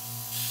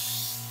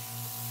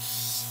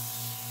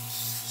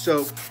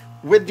 So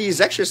with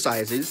these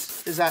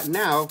exercises, is that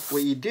now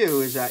what you do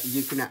is that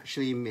you can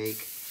actually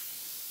make,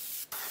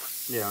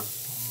 yeah,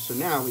 so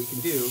now what you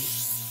can do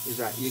is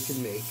that you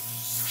can make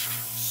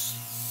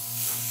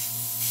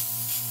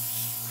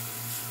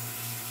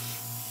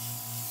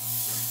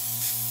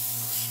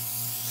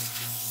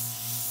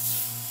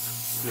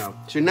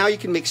so now you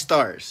can make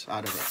stars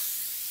out of it.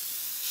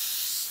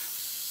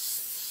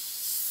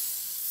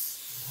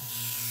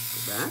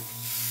 Back.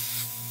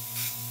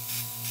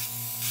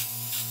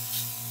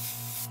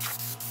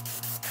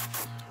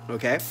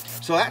 Okay,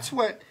 so that's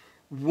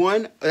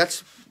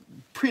that's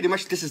pretty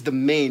much, this is the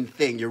main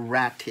thing, your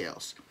rat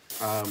tails.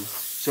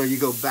 So you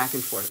go back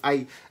and forth.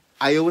 I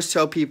always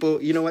tell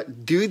people, you know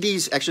what, do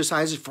these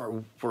exercises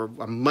for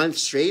a month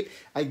straight.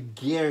 I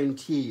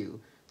guarantee you,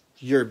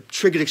 your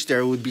trigger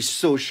dexterity would be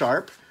so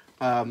sharp.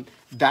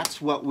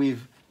 That's what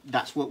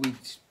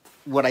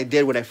I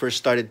did when I first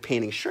started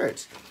painting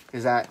shirts,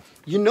 is that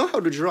you know how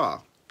to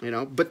draw, you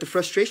know, but the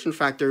frustration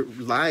factor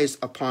relies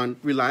upon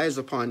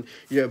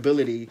your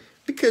ability,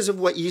 because of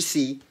what you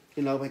see,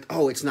 you know, like,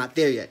 oh, it's not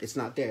there yet, it's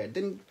not there.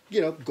 Then,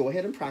 you know, go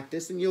ahead and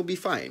practice and you'll be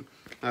fine.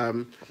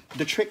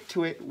 The trick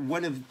to it,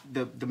 one of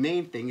the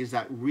main thing is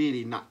that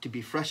really not to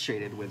be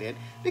frustrated with it,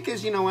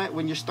 because you know what,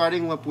 when you're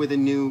starting up with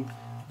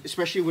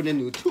especially with a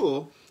new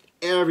tool,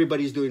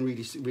 everybody's doing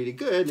really, really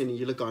good, and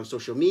you look on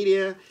social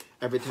media,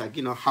 every time,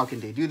 you know, how can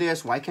they do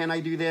this? Why can't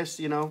I do this?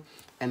 You know,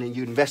 and then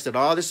you invested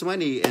all this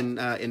money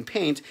in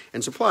paint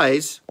and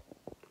supplies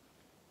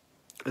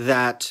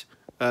that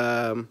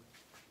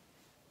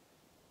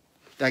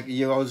like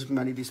you always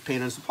money these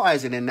paint and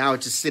supplies, and then now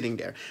it's just sitting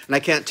there. And I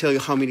can't tell you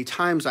how many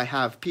times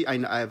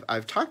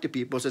I've talked to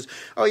people who says,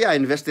 oh yeah, I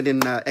invested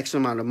in X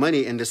amount of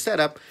money in the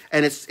setup,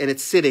 and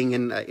it's sitting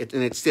in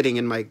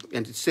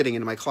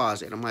my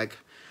closet. I'm like,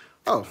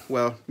 oh,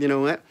 well, you know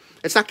what?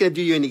 It's not going to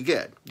do you any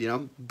good. You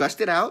know,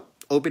 bust it out,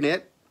 open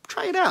it,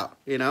 try it out,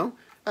 you know?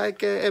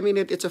 Like, I mean,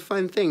 it's a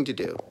fun thing to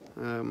do.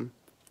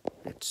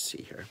 Let's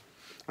see here.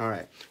 All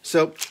right.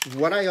 So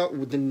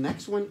the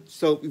next one,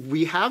 so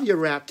we have your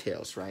rat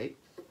tails, right?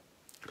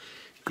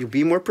 You'll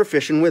be more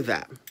proficient with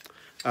that.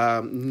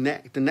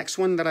 The next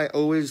one that I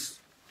always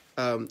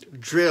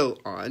drill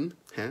on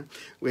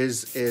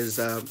is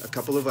a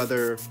couple of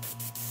other,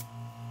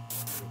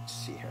 let's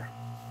see here.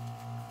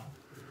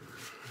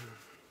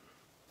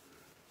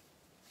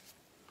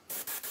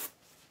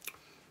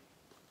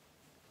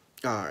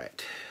 All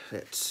right,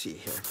 let's see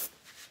here.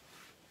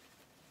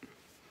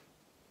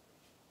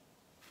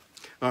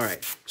 All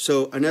right,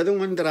 so another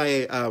one that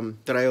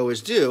I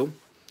always do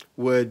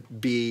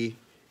would be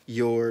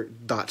your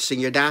dots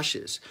and your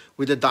dashes.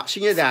 With the dots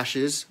and your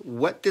dashes,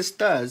 what this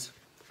does,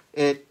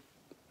 it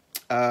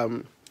Let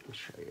me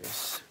show you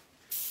this.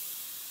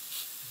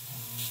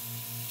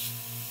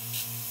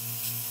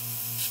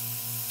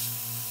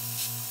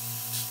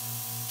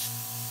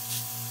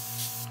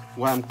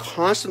 Well, I'm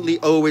constantly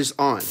always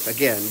on.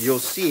 Again, you'll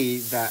see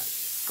that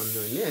I'm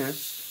doing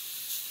this.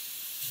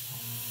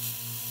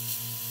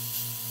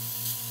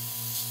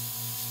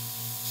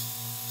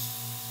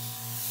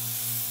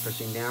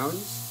 Pressing down,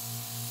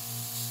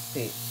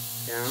 paint,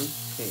 down,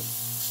 paint.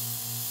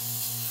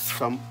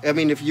 So I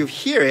mean, if you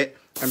hear it,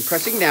 I'm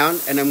pressing down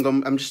and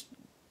I'm just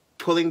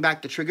pulling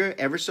back the trigger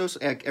ever so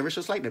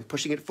slightly and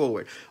pushing it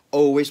forward.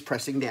 Always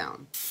pressing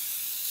down.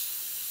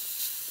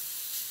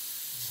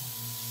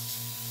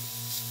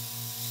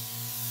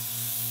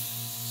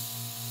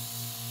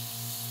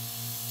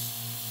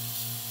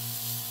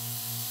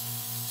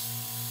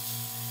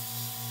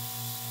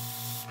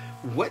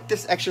 What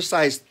this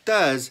exercise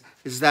does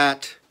is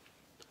that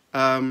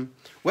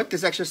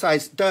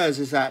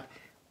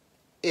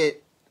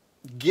it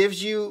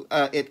gives you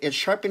it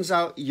sharpens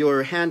out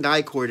your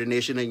hand-eye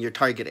coordination and your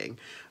targeting.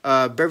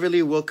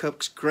 Beverly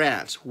Wilcox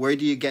grants. Where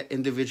do you get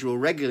individual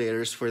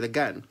regulators for the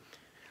gun?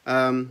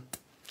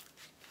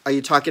 Are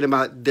you talking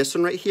about this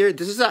one right here?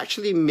 This is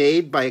actually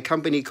made by a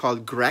company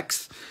called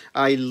Grex.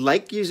 I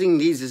like using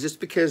these is just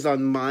because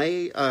on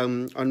my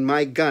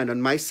gun,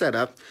 on my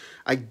setup,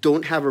 I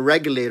don't have a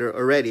regulator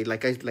already,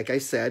 like I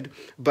said.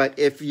 But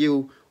if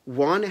you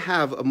want to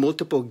have a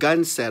multiple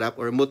gun setup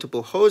or a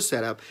multiple hose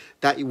setup,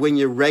 that when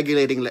you're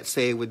regulating, let's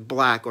say with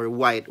black or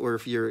white, or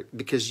if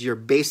because you're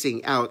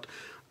basing out,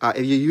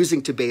 if you're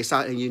using to base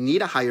out and you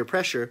need a higher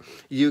pressure,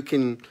 you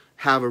can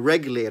have a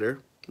regulator,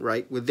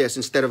 right, with this,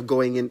 instead of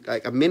going in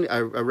like a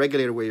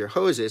regulator where your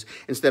hose is,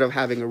 instead of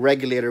having a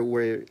regulator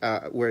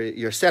where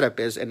your setup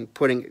is and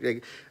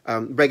putting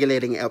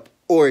regulating up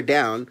or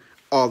down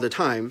all the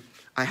time.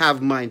 I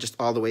have mine just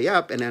all the way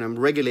up, and then I'm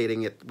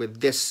regulating it with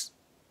this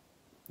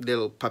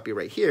little puppy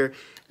right here.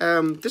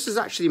 This is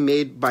actually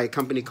made by a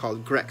company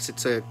called Grex.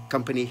 It's a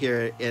company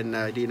here in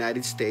the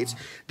United States.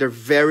 They're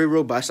very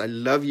robust. I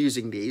love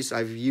using these.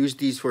 I've used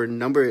these for a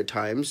number of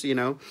times, you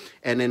know.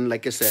 And then,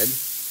 like I said,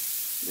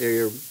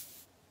 they're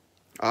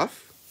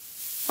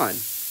off, on,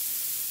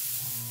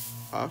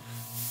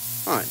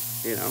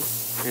 you know.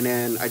 And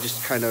then I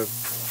just kind of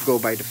go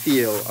by the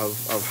feel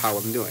of how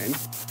I'm doing,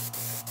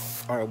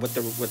 or what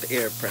the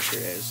air pressure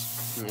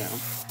is, you know.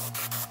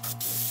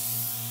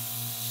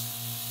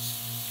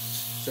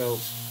 So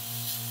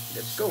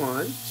let's go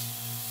on.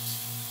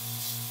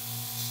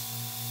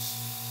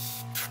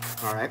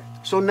 All right.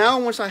 So now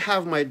once I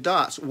have my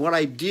dots, what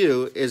I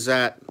do is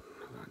that,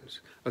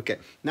 okay,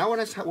 now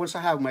once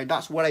I have my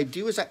dots, what I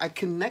do is I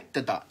connect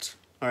the dots.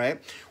 All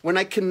right. When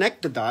I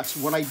connect the dots,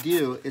 what I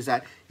do is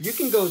that you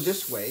can go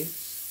this way.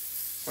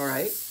 All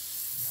right.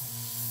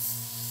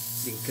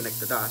 You can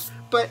connect the dots,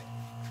 but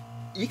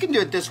you can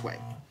do it this way.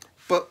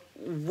 But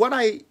what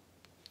I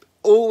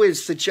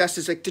always suggest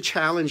is like to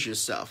challenge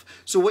yourself.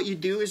 So what you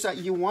do is that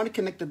you want to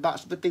connect the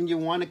dots, but then you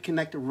want to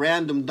connect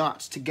random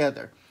dots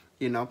together.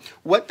 You know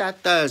what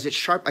that does? It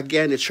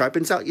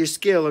sharpens out your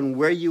skill and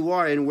where you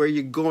are and where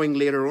you're going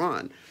later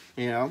on.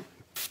 You know,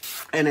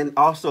 and then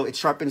also it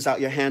sharpens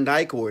out your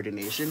hand-eye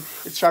coordination.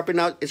 It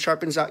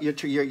sharpens out your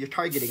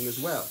targeting as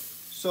well.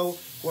 So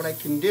what I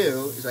can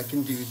do is I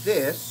can do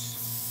this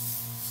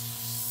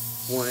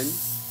one.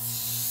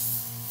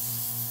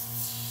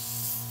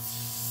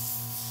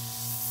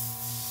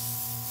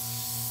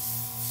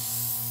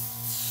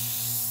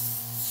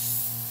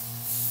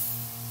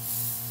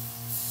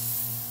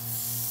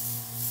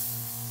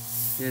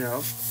 You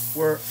know,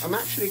 where I'm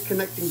actually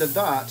connecting the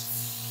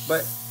dots,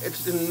 but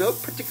it's in no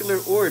particular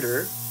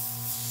order,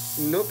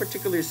 no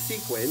particular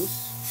sequence,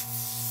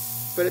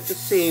 but at the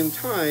same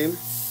time,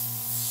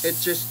 it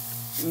just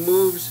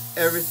moves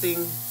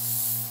everything,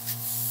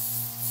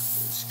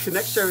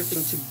 connects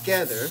everything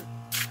together.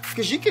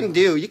 Because you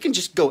can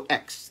just go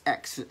X,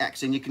 X,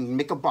 X, and you can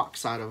make a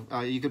box out of,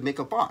 you could make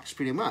a box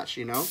pretty much,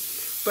 you know,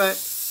 but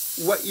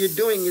what you're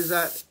doing is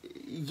that,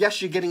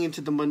 yes, you're getting into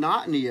the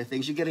monotony of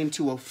things, you get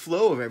into a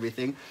flow of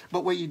everything,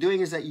 but what you're doing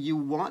is that you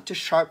want to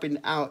sharpen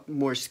out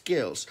more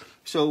skills.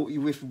 So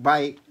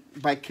by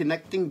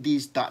connecting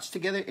these dots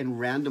together in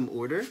random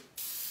order,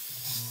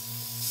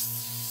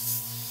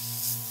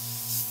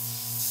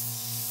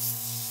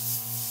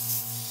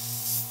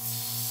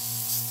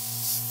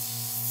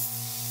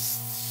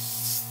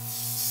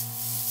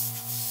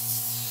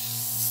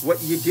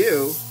 what you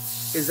do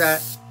is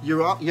that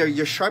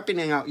you're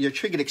sharpening out your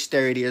trigger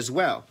dexterity as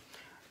well.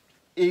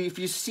 If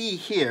you see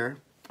here,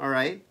 all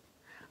right,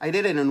 I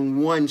did it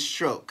in one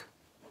stroke,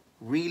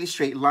 really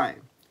straight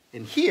line.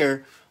 And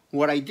here,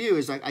 what I do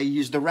is I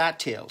use the rat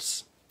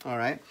tails, all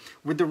right?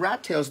 With the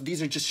rat tails,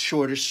 these are just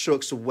shorter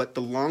strokes of what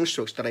the long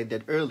strokes that I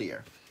did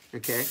earlier,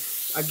 okay?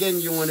 Again,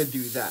 you want to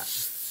do that.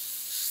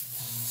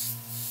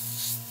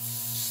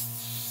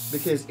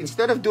 Because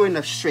instead of doing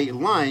a straight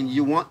line,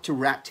 you want to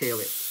rat tail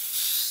it,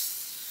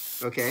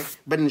 okay?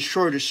 But in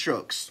shorter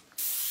strokes.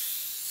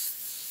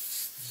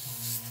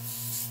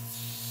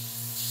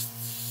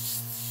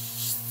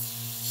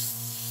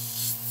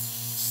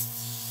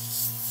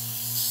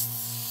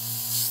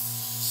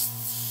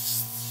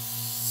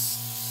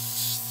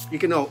 You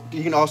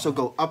can also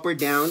go up or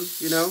down,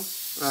 you know,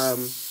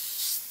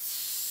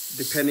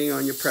 depending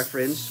on your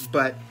preference.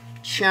 But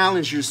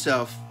challenge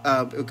yourself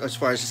as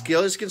far as the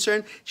skill is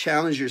concerned.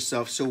 Challenge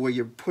yourself so where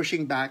you're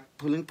pushing back,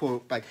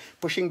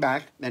 pushing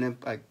back, and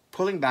then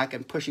pulling back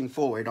and pushing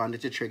forward onto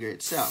the trigger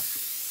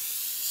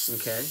itself.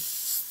 Okay.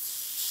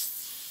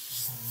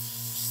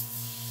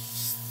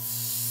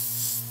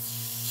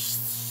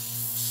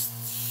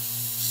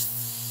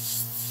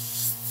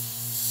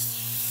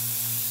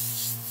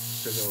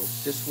 So go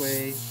this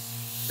way,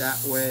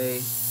 that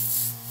way.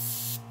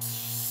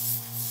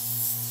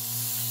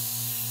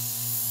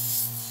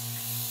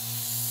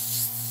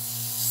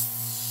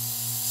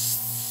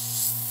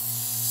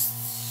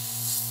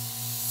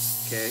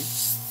 Okay.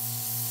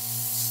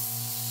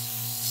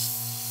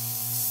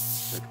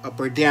 Like up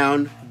or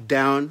down,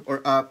 down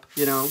or up,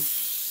 you know,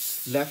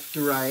 left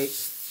to right,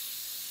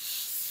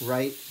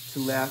 right to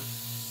left.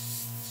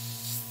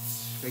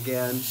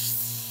 Again.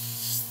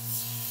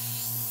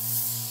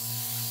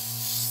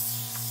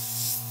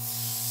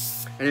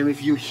 And then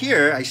if you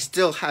hear, I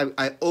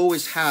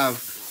always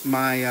have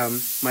my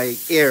my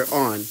air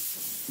on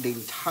the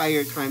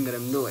entire time that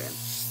I'm doing,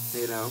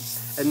 you know.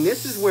 And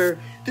this is where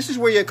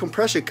your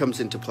compressor comes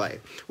into play.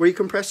 Where your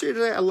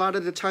compressor, a lot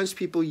of the times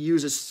people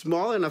use a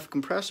small enough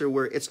compressor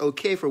where it's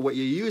okay for what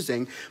you're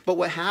using. But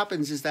what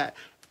happens is that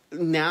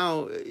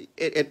now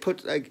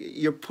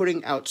you're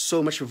putting out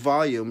so much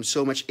volume,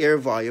 so much air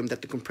volume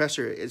that the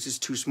compressor is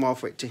just too small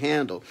for it to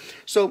handle.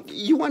 So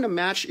you want to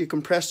match your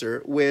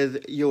compressor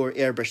with your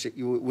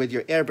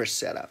airbrush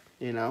setup.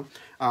 You know,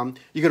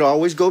 you could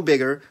always go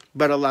bigger,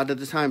 but a lot of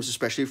the times,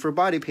 especially for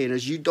body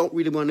painters, you don't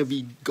really want to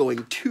be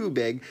going too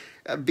big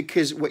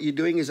because what you're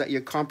doing is that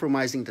you're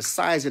compromising the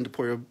size and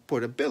the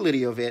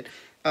portability of it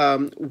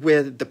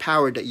with the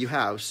power that you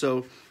have.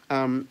 So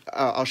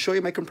I'll show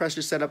you my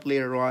compressor setup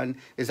later on.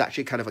 Is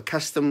actually kind of a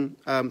custom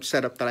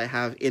setup that I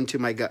have into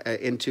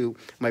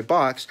my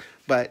box,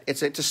 but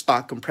it's a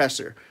stock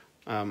compressor.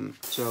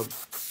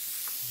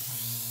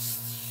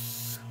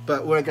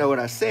 But what I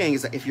was saying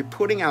is that if you're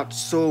putting out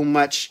so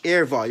much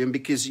air volume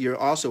because you're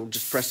also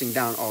just pressing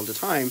down all the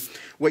time,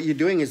 what you're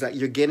doing is that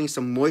you're getting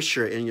some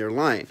moisture in your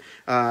line.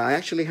 I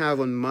actually have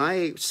on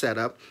my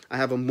setup, I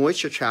have a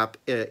moisture trap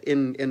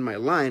in my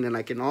line, and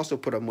I can also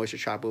put a moisture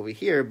trap over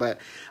here. But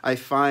I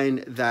find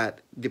that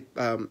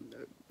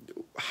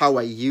how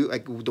I use,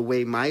 the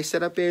way my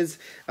setup is,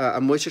 a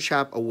moisture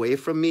trap away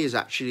from me is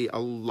actually a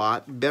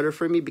lot better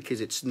for me because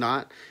it's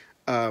not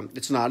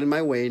in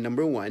my way,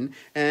 number one,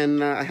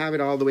 and I have it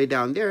all the way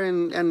down there.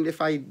 And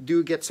if I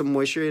do get some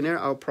moisture in there,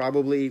 I'll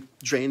probably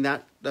drain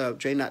that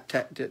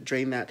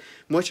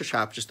moisture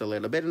trap just a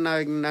little bit, and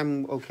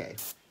I'm okay.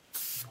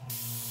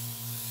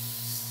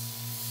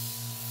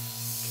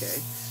 Okay,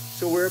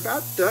 so we're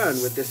about done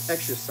with this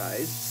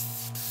exercise.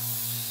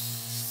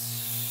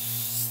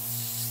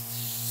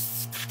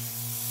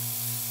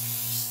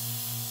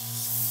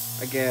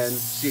 Again,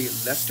 see,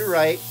 left to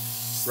right,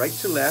 right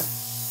to left.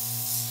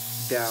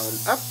 Down,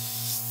 up.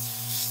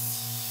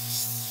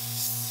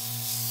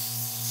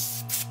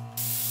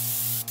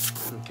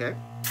 Okay.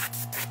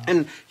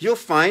 And you'll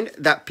find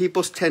that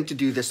people tend to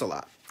do this a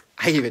lot.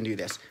 I even do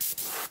this.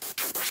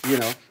 You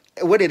know,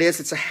 what it is,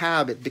 it's a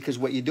habit because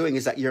what you're doing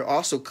is that you're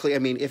also clear. I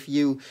mean, if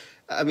you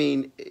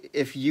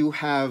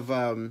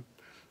have,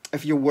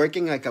 if you're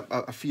working like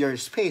a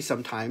furious pace,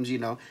 sometimes, you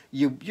know,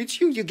 you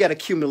get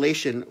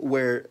accumulation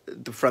where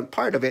the front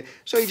part of it,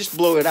 so you just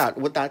blow it out.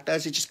 What that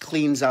does, it just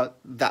cleans out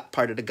that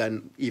part of the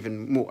gun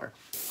even more,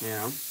 you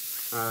know.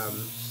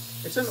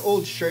 It's an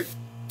old shirt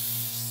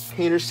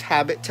painter's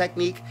habit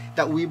technique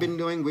that we've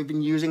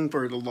been using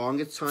for the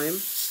longest time.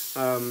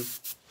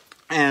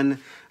 And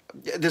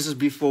this is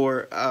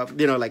before,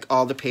 you know, like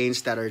all the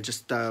paints that are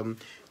just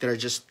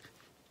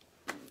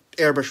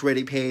airbrush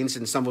ready paints,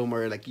 and some of them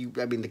are like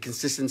the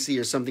consistency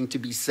or something to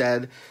be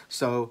said.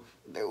 So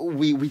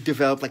we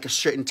developed like a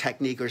certain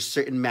technique or a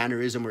certain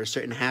mannerism or a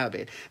certain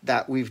habit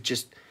that we've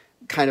just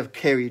kind of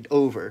carried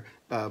over.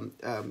 You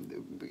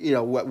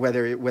know,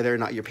 whether or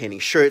not you're painting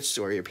shirts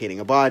or you're painting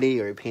a body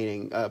or you're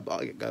painting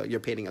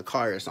a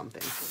car or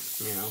something.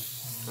 You know.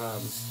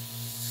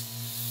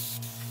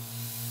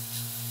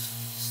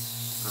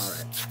 All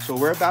right. So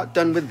we're about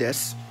done with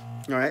this.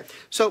 All right.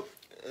 So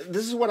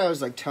this is what I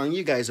was like telling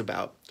you guys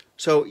about.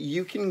 So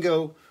you can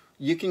go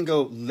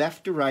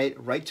left to right,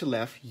 right to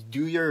left.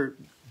 Do your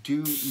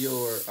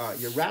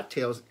rat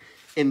tails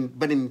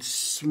but in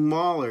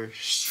smaller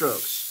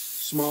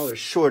strokes,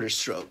 shorter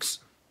strokes.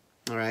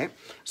 All right.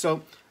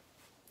 So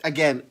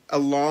again,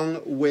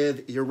 along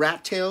with your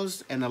rat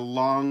tails and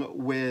along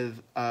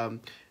with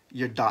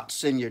your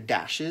dots and your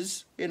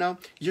dashes, you know,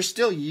 you're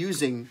still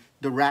using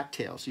the rat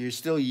tails. You're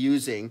still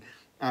using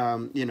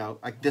you know,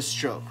 like this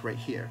stroke right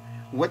here.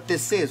 What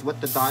this is, what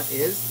the dot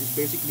is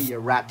basically your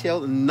rat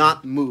tail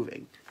not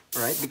moving,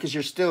 all right? Because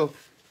you're still,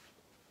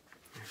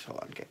 hold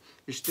on, okay.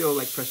 You're still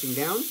like pressing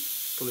down,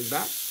 pulling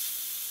back,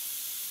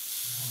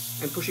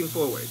 and pushing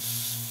forward,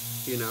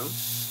 you know?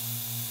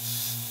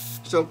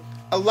 So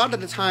a lot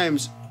of the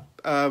times,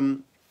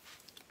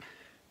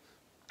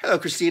 Hello,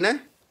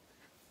 Christina.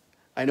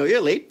 I know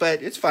you're late,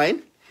 but it's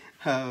fine.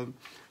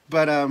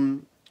 But a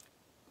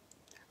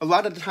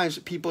lot of the times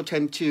people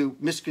tend to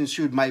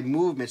misconstrue my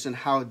movements and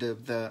how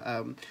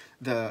the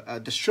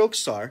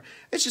strokes are.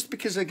 It's just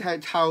because of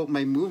how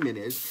my movement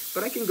is.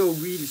 But I can go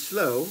really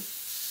slow,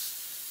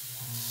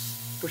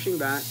 pushing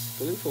back,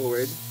 pulling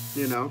forward,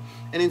 you know,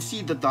 and then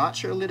see the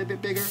dots are a little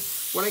bit bigger.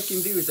 What I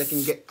can do is I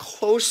can get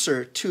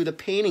closer to the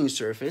painting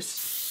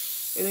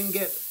surface and then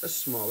get a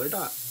smaller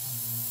dot.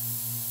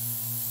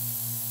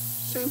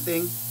 Same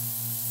thing.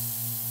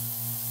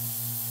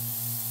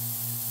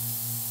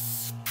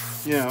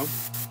 You know,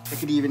 I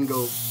could even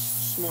go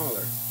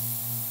smaller.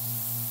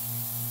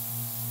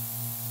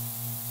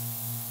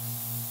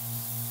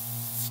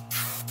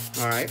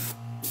 All right,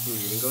 you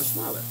can even go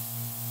smaller.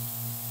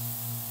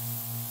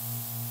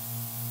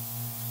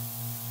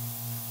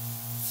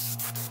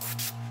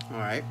 All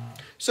right,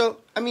 so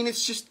I mean,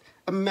 it's just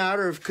a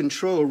matter of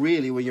control,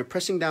 really, when you're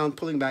pressing down,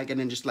 pulling back, and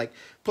then just like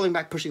pulling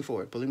back, pushing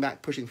forward, pulling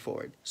back, pushing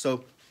forward.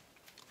 So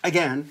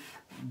again,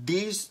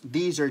 these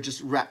are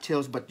just rat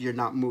tails, but you're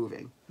not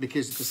moving,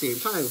 because at the same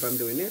time, if I'm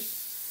doing this,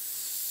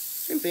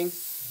 same thing,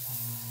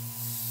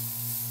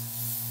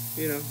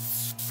 you know.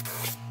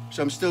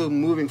 So I'm still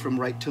moving from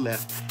right to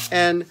left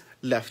and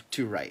left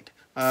to right.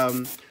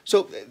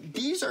 So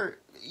these are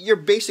your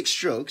basic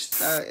strokes.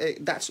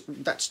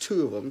 That's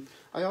two of them.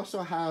 I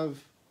also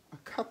have a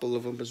couple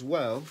of them as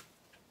well.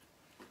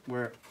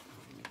 Where,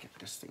 let me get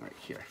this thing right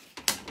here.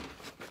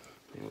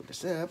 Move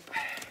this up.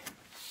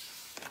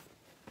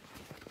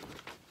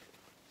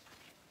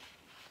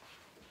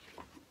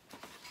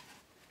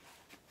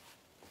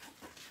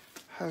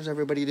 How's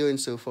everybody doing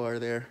so far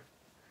there?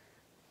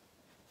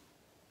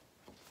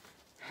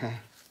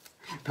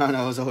 No,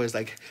 I was always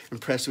like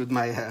impressed with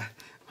my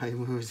my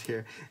moves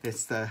here.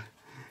 It's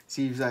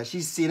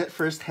she's seen it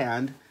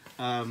firsthand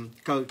a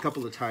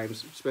couple of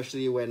times,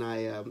 especially when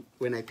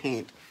I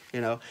paint. You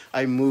know,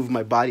 I move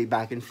my body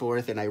back and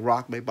forth and I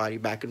rock my body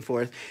back and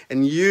forth.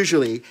 And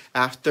usually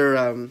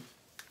after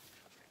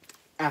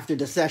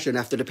the session,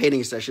 after the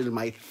painting session,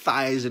 my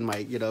thighs and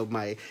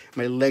my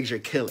my legs are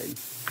killing.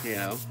 You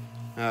know,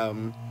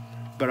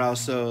 but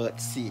also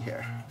let's see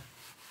here.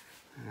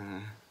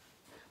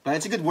 But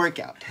it's a good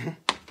workout.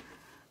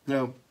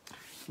 Now,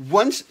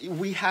 once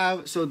we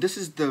have, so this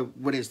is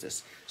what is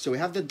this? So we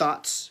have the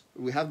dots,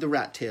 we have the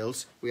rat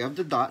tails, we have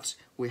the dots,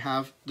 we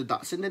have the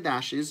dots and the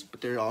dashes,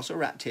 but they're also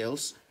rat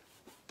tails.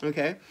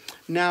 Okay.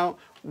 Now,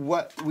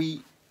 what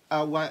we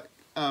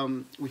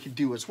could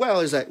do as well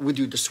is that we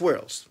do the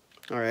swirls.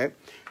 All right.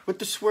 What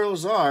the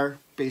swirls are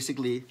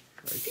basically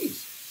like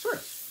these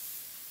swirls.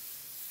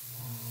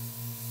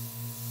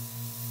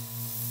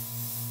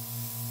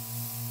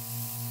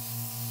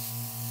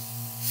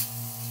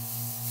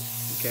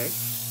 Okay.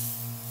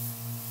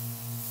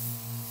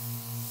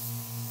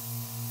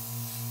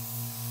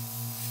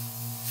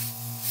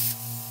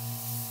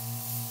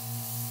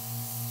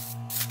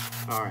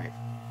 All right.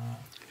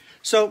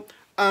 So,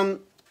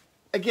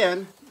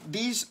 again,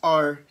 these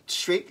are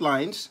straight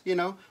lines, you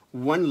know,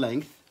 one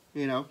length,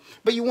 you know,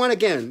 but you want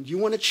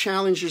to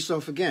challenge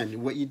yourself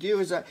again. What you do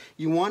is that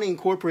you want to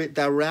incorporate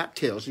that rat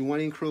tails. You want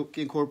to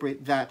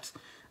incorporate that,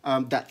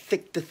 that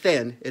thick to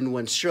thin in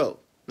one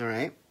stroke. All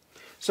right.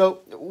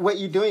 So what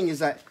you're doing is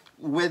that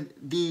with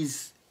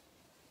these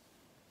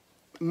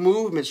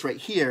movements right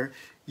here,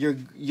 you're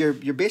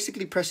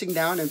basically pressing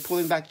down and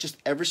pulling back just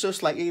ever so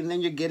slightly, and then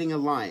you're getting a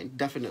line.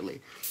 Definitely,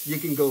 you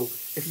can go,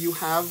 if you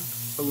have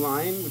a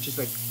line which is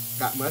like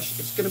that much,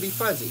 it's gonna be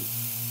fuzzy,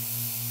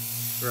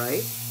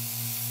 right?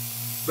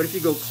 But if you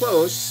go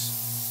close,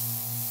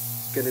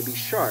 it's gonna be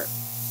sharp.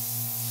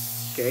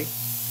 Okay,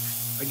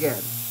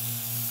 again,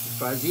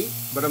 fuzzy,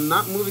 but I'm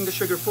not moving the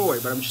trigger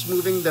forward, but I'm just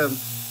moving the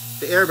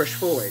airbrush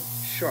forward,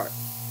 sharp.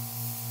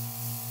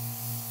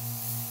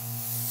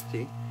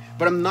 See?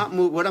 But I'm not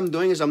what I'm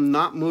doing is I'm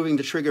not moving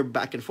the trigger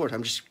back and forth.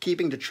 I'm just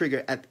keeping the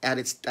trigger at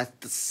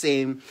the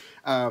same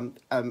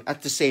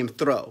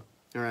throw.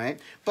 All right?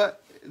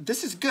 But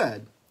this is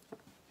good.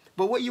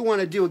 But what you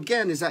want to do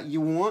again is that you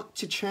want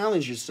to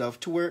challenge yourself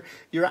to where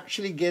you're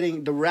actually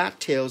getting the rat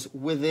tails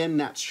within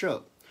that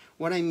stroke.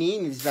 What I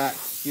mean is that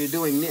you're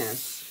doing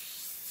this.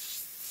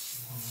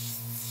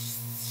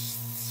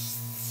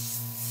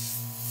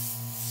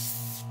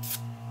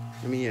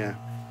 Let me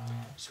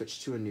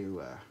switch to a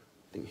new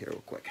thing here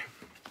real quick.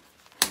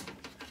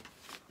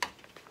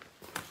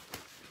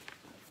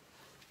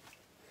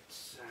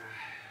 Let's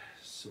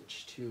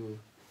switch to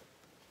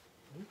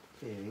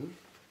thing.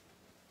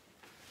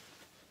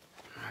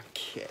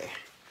 Okay.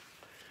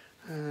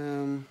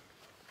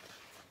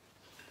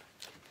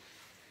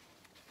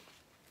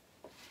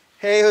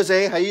 Hey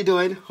Jose, how you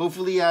doing?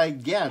 Hopefully,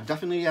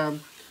 definitely I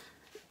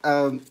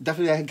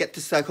get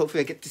to hopefully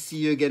I get to see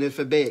you again in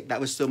Quebec.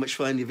 That was so much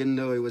fun, even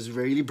though it was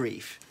really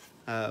brief.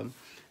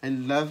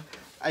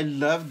 I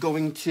love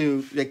going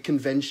to like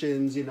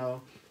conventions. You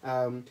know,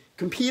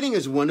 competing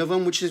is one of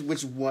them, which is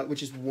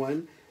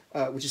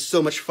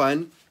so much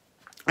fun.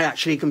 I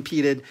actually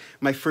competed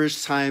my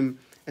first time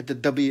at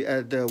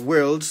the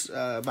Worlds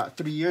about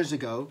 3 years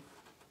ago.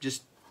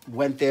 just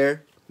went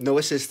there, no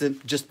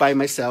assistant, just by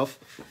myself.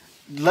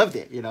 Loved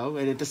it, you know,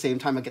 and at the same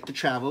time I get to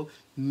travel,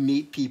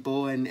 meet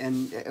people, and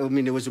I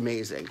mean, it was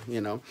amazing,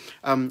 you know.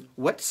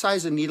 What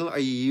size of needle are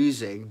you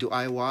using? Do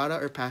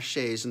Iwata or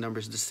Pache's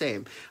numbers the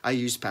same? I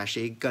use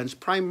Pache guns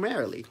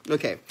primarily.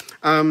 Okay.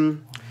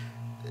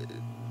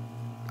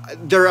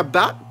 They're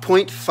about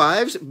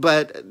 0.5s,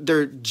 but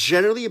they're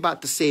generally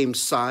about the same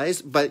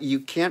size, but you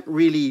can't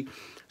really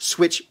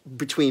switch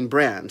between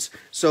brands.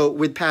 So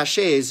with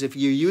Pache's, if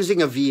you're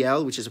using a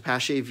VL, which is a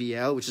Pache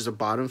VL, which is a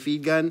bottom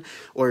feed gun,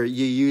 or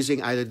you're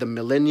using either the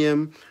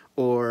Millennium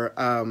or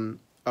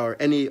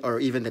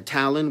even the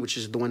Talon, which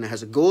is the one that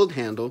has a gold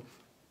handle,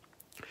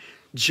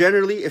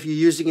 generally, if you're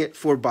using it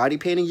for body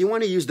painting, you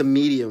want to use the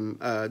medium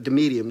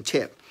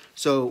tip.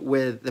 So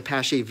with the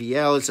Pache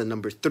VL, it's a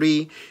number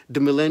 3.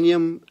 The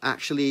Millennium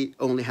actually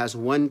only has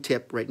one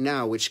tip right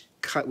now, which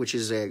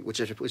is a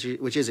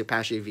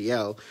Pache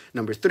VL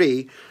number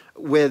 3.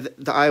 With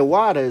the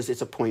Iwatas,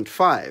 it's a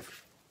 0.5.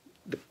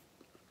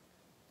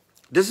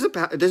 This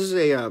is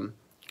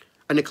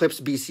an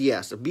Eclipse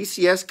BCS. A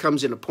BCS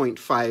comes in a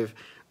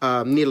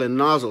 0.5 needle and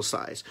nozzle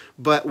size.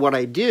 But what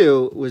I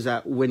do was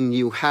that when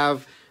you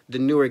have the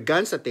newer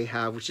guns that they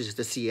have, which is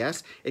the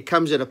CS, it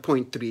comes at a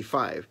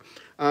 0.35.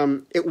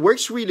 It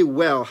works really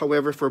well.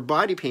 However, for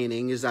body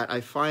painting is that I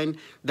find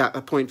that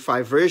a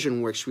 0.5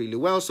 version works really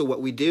well. So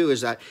what we do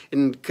is that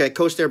in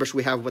Coast Airbrush,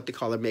 we have what they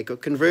call a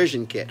makeup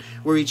conversion kit,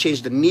 where we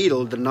change the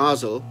needle, the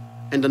nozzle,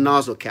 and the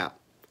nozzle cap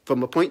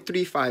from a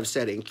 0.35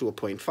 setting to a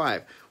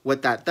 0.5.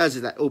 What that does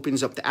is that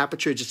opens up the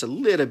aperture just a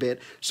little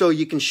bit, so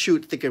you can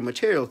shoot thicker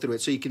material through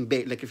it. So you can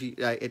bait, like if you,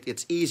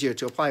 it's easier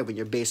to apply when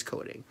you're base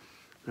coating.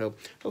 So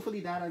hopefully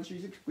that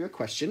answers your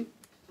question.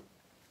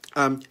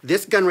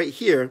 This gun right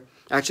here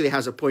actually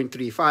has a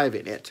 0.35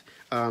 in it,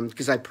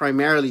 because I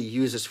primarily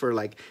use this for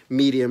like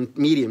medium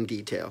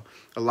detail.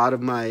 A lot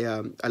of my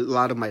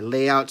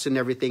layouts and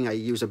everything, I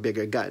use a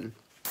bigger gun.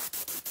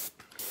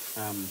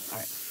 All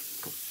right,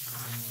 cool.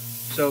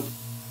 So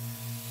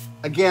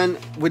again,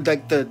 with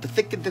like the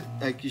thick,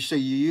 so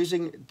you're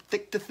using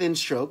thick to thin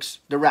strokes,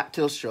 the rat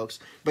tail strokes,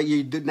 but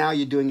now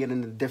you're doing it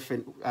in a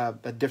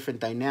different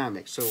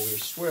dynamic. So you're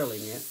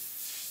swirling it.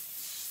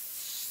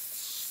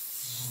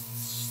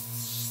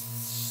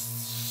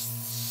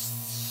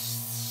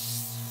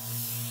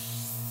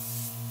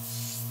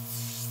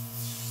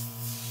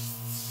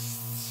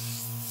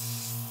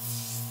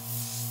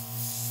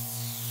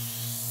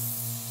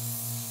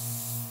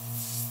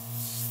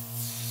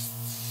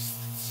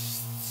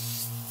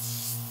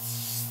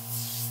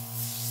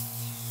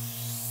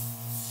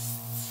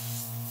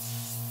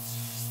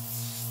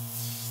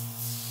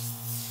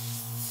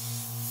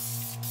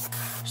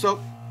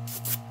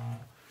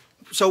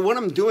 So what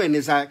I'm doing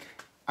is it's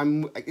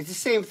the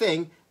same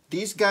thing.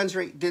 These guns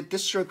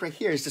this stroke right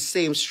here is the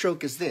same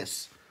stroke as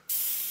this.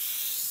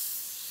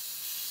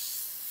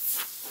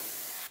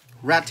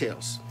 Rat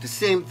tails, the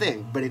same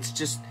thing, but it's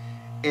just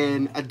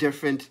in a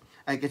different,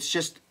 it's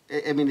just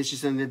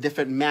in a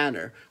different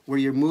manner where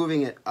you're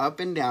moving it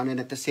up and down, and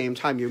at the same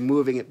time you're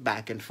moving it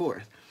back and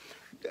forth.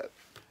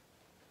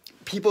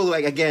 People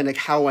again,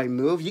 how I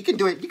move, you can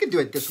do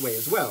it this way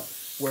as well,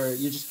 where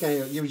you just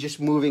you're just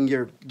moving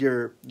your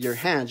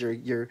hands, or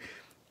your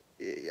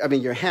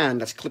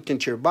hand that's clipped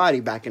into your body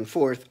back and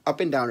forth, up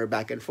and down or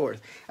back and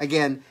forth.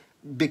 Again,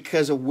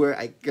 because of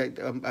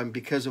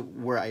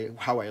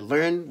how I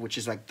learn, which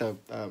is like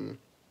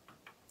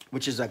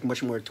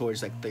much more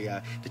towards like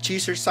the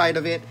cheeser side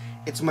of it.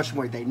 It's much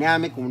more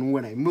dynamic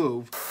when I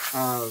move.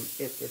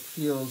 It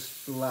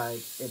feels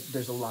like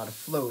there's a lot of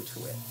flow to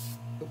it.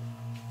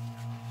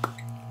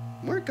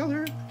 More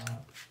color.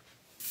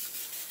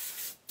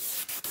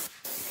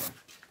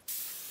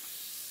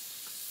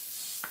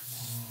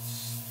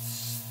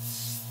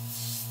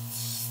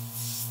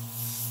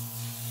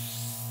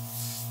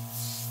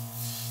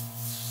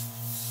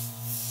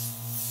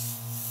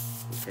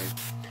 Okay.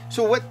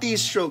 So what these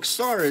strokes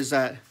are is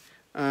that,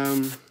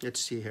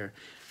 let's see here.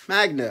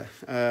 Magna,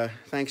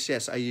 thanks,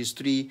 yes, I use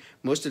 3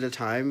 most of the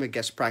time. I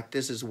guess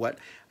practice is what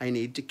I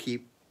need to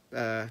keep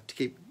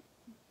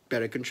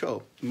better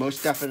control.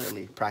 Most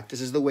definitely,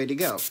 practice is the way to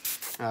go.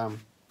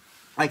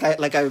 Like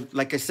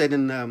I said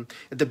in at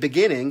the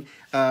beginning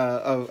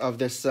of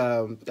this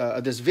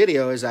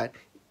video, is that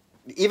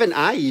even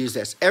I use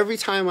this every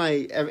time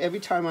I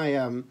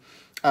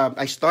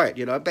start.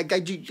 You know,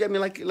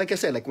 like I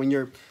said, like when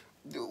you're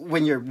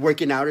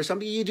working out or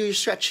something, you do your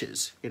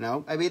stretches, you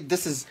know? I mean,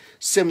 this is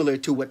similar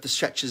to what the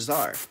stretches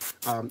are.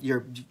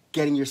 You're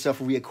getting yourself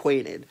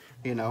reacquainted,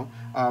 you know?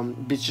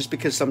 It's just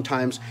because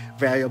sometimes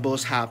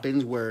variables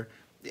happen where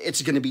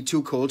it's going to be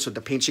too cold, so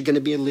the paints are going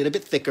to be a little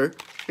bit thicker,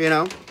 you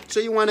know? So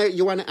you want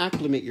to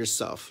acclimate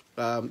yourself,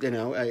 you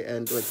know,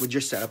 and like with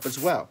your setup as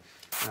well.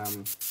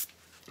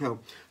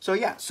 So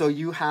yeah, so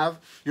you have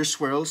your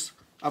swirls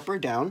up or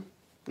down,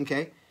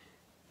 okay?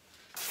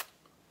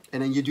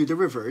 And then you do the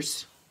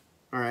reverse.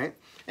 All right,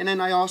 and then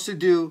I also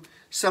do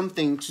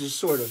something to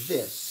sort of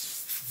this.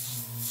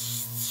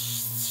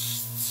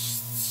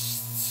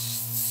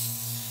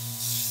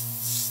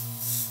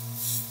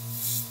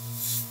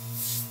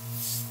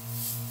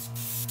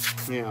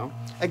 You know,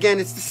 again,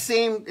 it's the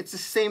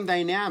same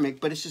dynamic,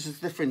 but it's just a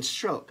different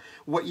stroke.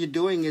 What you're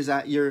doing is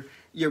that you're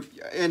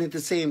and at the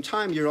same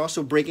time you're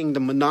also breaking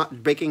up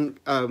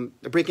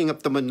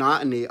the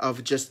monotony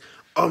of just,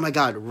 oh my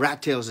God,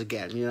 rat tails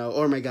again, you know,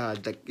 oh my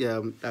God, like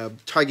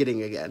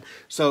targeting again.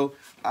 So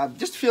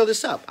just fill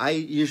this up. I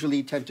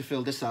usually tend to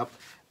fill this up,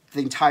 the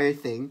entire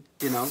thing,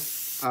 you know.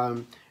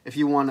 If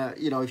you wanna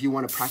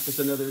practice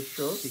another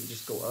stroke, you can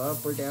just go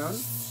up or down,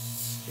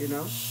 you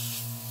know.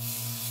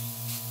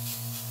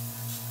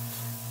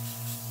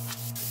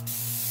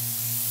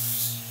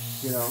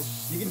 You know,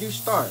 you can do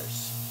stars.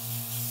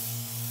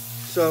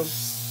 So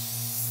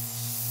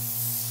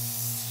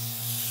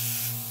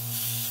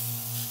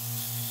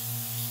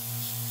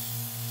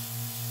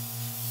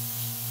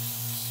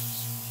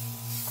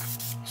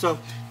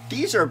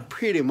these are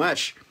pretty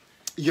much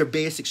your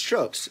basic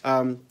strokes.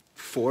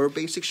 4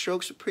 basic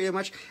strokes pretty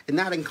much, and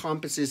that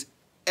encompasses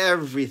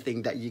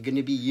everything that you're going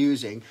to be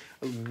using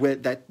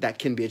with that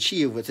can be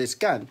achieved with this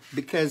gun.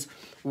 Because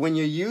when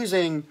you're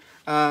using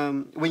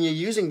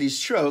these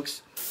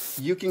strokes,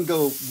 you can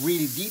go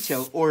really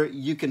detailed, or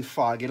you can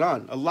fog it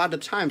on. A lot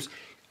of times,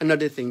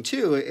 another thing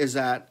too is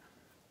that,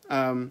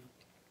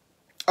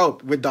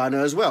 with Donna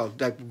as well,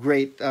 that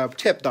great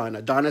tip,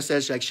 Donna. Donna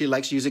says like she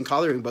likes using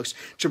coloring books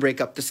to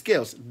break up the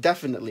skills.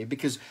 Definitely,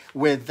 because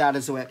with that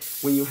is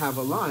when you have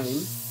a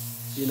line,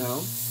 you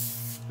know,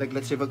 like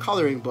let's say a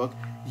coloring book,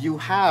 you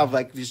have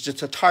like there's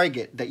just a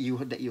target that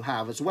you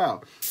have as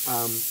well.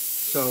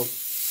 So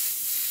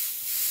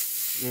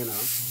you know,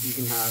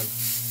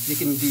 you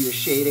can do your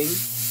shading,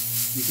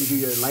 you can do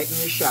your light and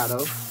your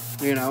shadow,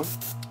 you know,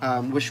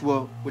 which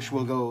we'll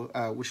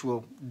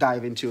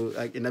dive into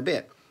in a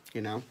bit,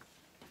 you know.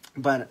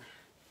 But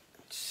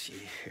let's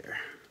see here.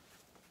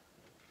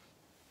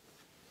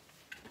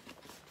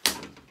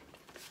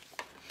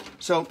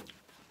 So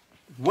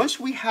once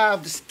we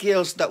have the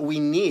skills that we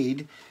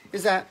need,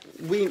 is that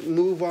we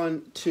move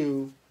on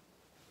to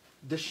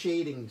the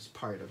shadings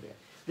part of it.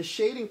 The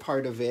shading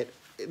part of it,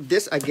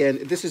 this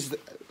is,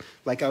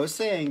 like I was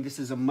saying, this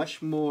is a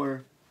much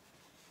more,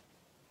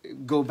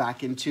 go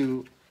back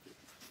into,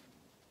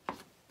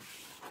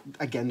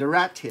 again, the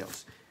rat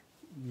tails.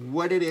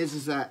 What it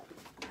is that,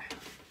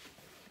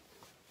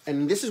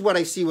 and this is what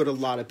I see with a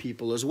lot of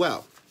people as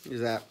well,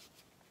 is that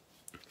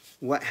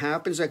what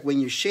happens, like when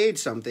you shade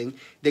something,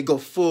 they go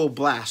full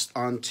blast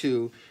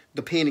onto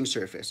the painting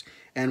surface.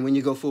 And when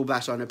you go full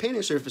blast on a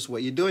painting surface,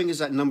 what you're doing is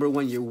that, number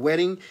one, you're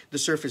wetting the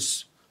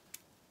surface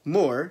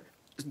more,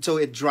 so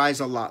it dries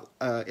a lot.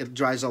 It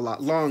dries a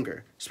lot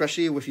longer,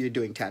 especially if you're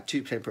doing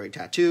temporary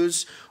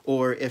tattoos,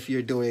 or if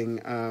you're doing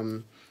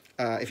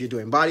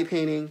body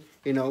painting.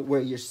 You know,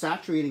 where you're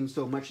saturating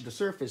so much of the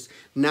surface.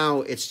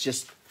 Now it's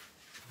just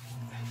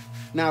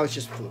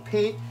full of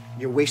paint.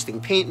 You're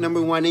wasting paint,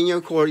 number one, in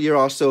your core. You're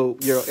also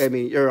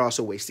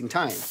wasting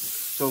time.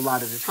 So a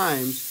lot of the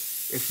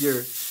times, if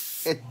you're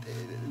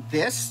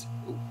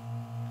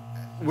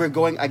we're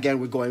going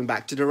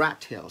back to the rat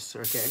tails.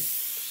 Okay,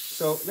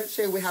 so let's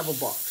say we have a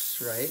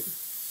box, right?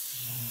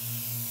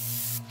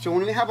 So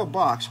when we have a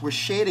box, we're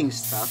shading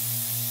stuff.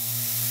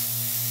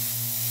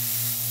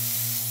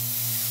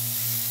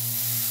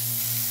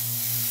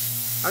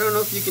 I don't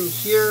know if you can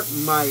hear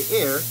my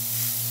air.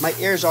 My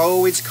air is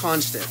always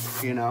constant,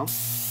 you know.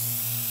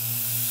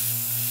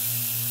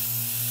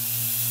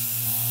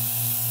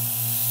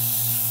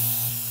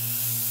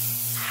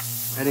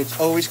 And it's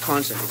always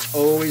constant. It's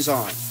always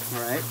on,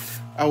 all right?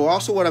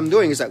 Also, what I'm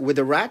doing is that with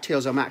the rat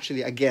tails, I'm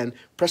actually, again,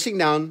 pressing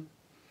down,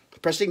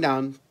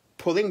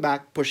 pulling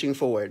back, pushing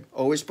forward.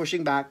 Always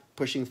pushing back,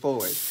 pushing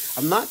forward.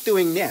 I'm not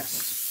doing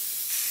this.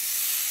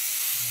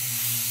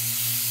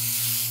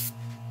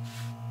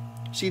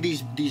 See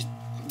these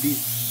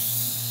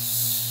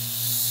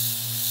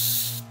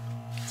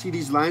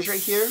lines right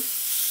here?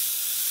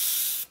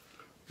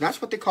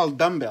 That's what they call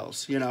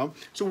dumbbells, you know.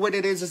 So what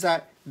it is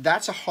that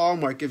that's a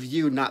hallmark of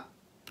you not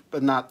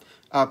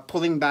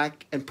pulling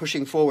back and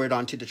pushing forward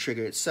onto the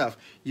trigger itself.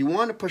 You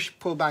want to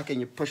pull back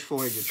and you push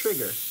forward your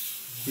trigger,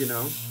 you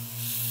know.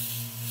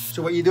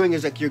 So what you're doing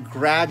is like you're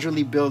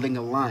gradually building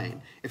a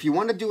line. If you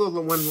want to do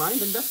one line,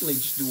 then definitely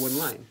just do one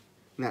line,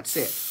 and that's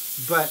it.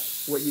 But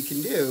what you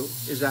can do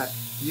is that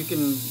you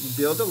can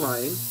build a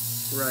line,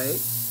 right?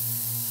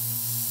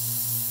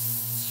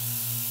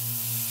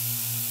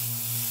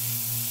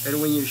 And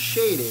when you're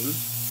shading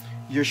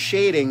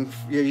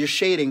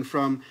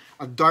from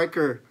a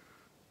darker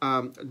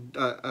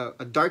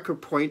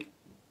point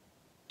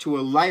to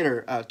a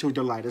lighter to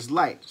the lightest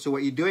light. So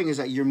what you're doing is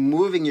that you're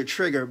moving your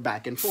trigger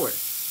back and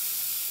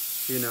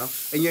forth, you know,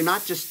 and you're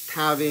not just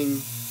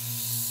having,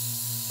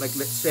 like,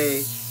 let's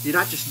say you're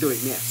not just doing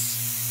this.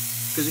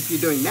 Because if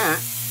you're doing that,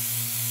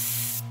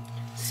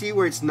 see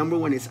where it's number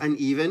one, it's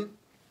uneven.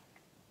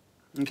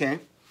 Okay,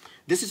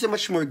 this is a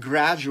much more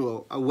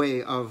gradual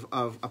way of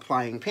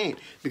applying paint.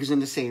 Because in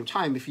the same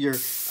time, if you're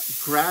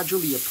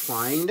gradually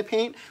applying the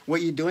paint,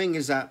 what you're doing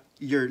is that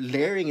you're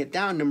layering it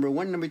down. Number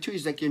one. Number two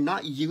is like you're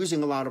not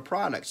using a lot of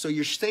product. So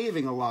you're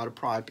saving a lot of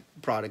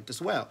product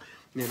as well.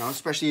 You know,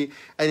 especially,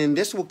 and then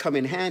this will come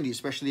in handy,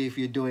 especially if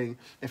you're doing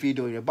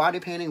a body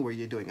painting where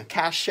you're doing a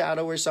cast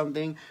shadow or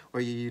something, or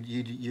you're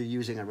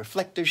using a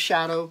reflective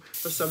shadow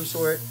of some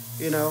sort.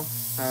 You know,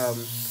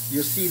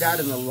 you'll see that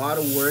in a lot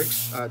of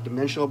works,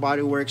 dimensional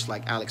body works,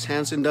 like Alex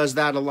Hansen does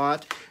that a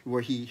lot,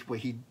 where he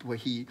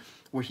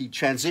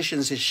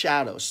transitions his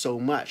shadows so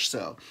much.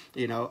 So,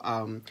 you know,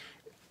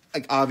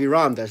 like Avi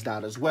Ram does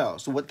that as well.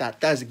 So what that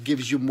does, it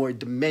gives you more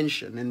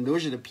dimension, and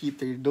those are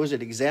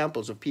the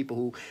examples of people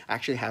who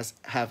actually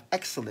have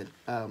excellent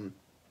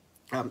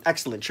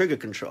excellent trigger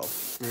control.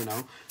 You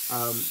know,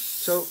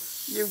 so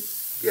you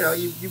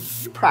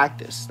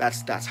practice.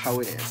 That's how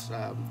it is.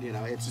 You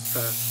know, it's just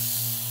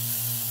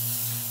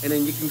and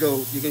then you can go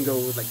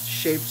with like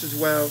shapes as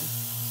well.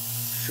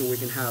 So we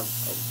can have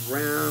a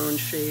round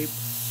shape,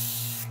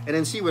 and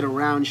then see with a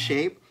round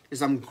shape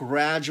is I'm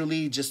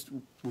gradually just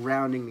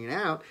rounding it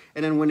out,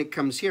 and then when it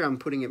comes here, I'm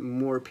putting it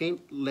more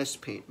paint, less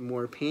paint,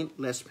 more paint,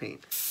 less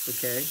paint.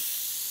 Okay.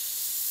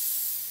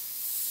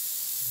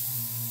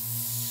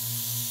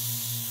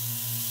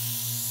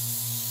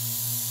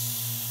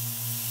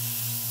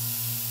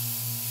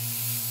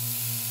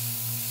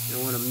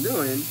 And what I'm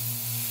doing,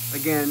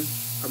 again,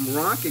 I'm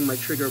rocking my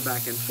trigger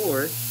back and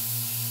forth.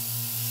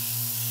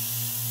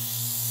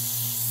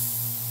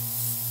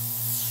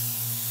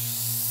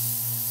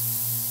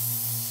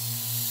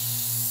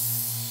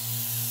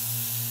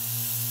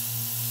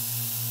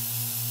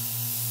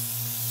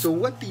 So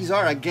what these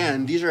are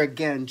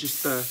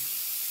just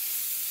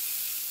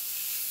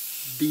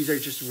these are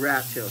just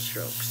rat tail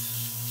strokes.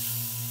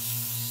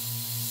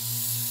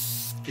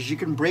 Because you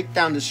can break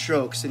down the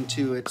strokes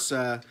into its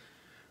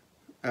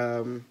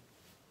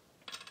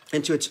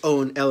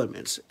own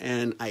elements.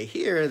 And I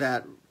hear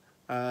that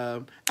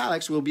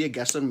Alex will be a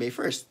guest on May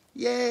 1st.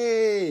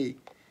 Yay!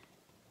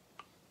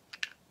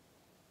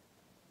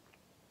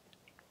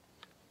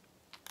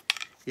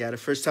 Yeah, the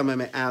first time I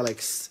met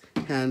Alex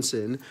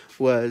Hansen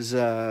was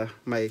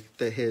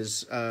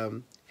his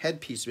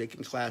headpiece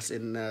making class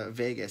in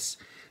Vegas.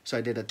 So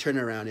I did a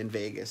turnaround in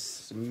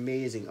Vegas.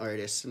 Amazing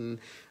artist, and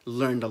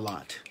learned a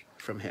lot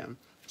from him.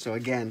 So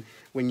again,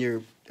 when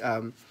you're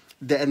and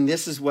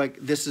this is what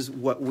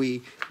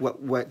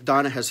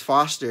Donna has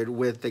fostered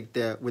with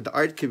the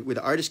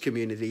artist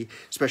community,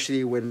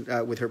 especially when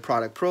with her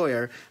product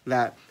ProAiir,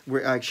 that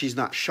she's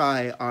not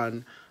shy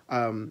on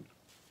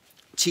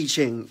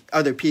teaching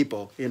other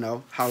people, you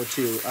know, how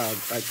to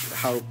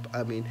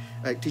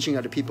teaching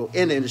other people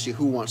in the industry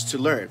who wants to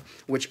learn,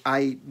 which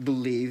I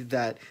believe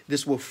that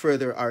this will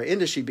further our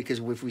industry, because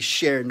if we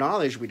share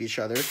knowledge with each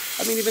other,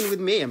 I mean, even with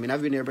me, I mean,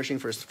 I've been airbrushing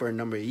for a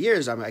number of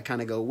years. I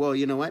kind of go, well,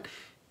 you know what?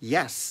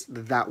 Yes,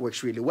 that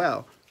works really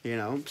well, you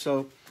know.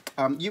 So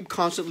you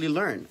constantly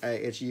learn.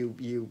 It's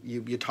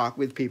you talk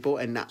with people,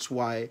 and that's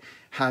why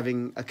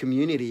having a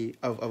community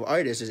of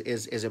artists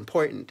is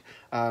important.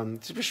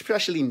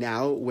 Especially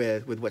now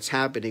with what's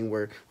happening,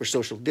 we're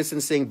social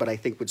distancing, but I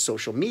think with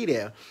social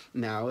media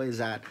now is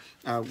that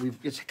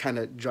it's kind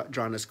of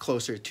drawn us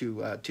closer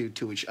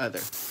to each other.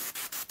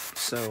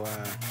 So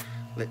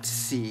let's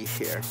see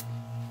here.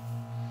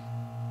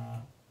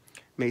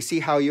 May see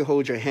how you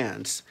hold your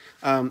hands.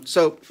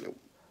 So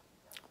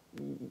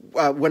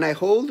when I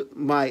hold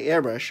my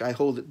airbrush, I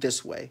hold it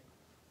this way.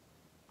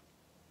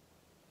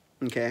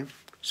 Okay,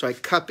 so I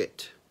cup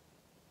it.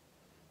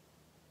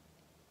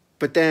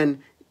 But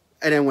then,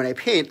 and then when I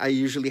paint, I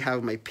usually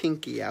have my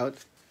pinky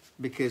out,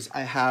 because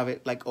I have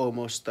it like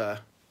almost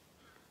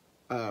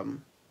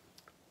kind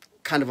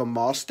of a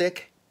maul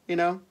stick, you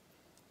know.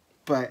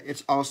 But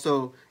it's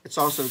also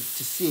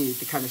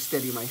to kind of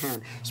steady my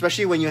hand,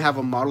 especially when you have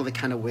a model that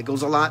kind of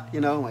wiggles a lot,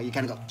 you know, like you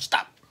kind of go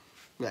stop.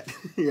 But,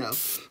 you know,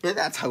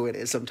 that's how it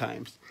is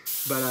sometimes.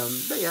 But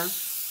yeah,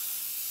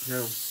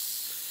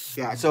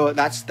 yeah. So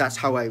that's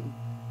how I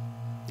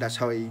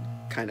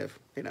kind of,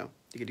 you know,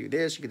 you could do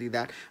this, you could do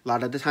that. A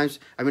lot of the times,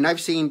 I mean,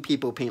 I've seen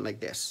people paint like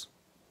this,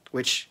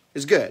 which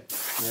is good,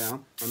 you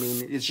know. I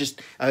mean, it's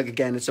just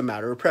again, it's a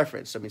matter of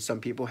preference. I mean, some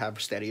people have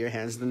steadier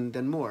hands than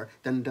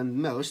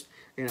most,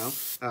 you know.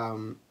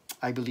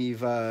 I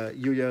believe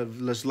Yulia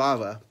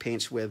Loslava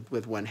paints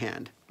with one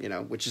hand, you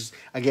know, which is,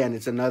 again,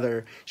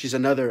 she's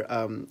another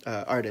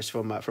artist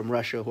from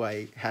Russia who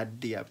I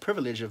had the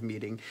privilege of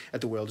meeting at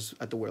the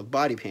World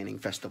Body Painting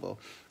Festival.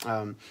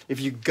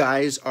 If you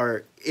guys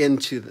are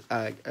into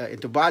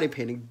body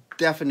painting,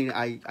 definitely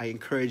I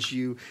encourage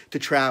you to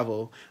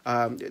travel,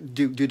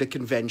 do the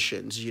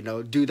conventions, you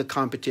know, do the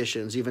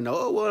competitions, even though,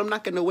 oh, well, I'm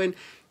not going to win.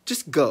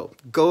 Just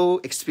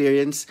go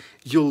experience.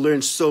 You'll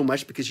learn so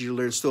much, because you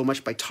learn so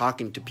much by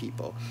talking to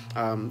people.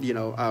 You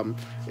know,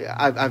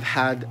 I've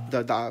had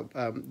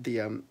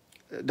the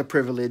the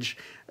privilege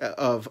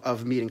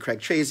of meeting Craig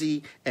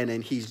Tracy, and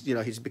then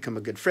he's become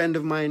a good friend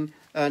of mine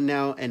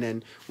now. And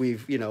then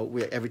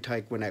every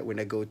time when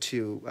I go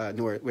to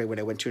when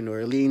I went to New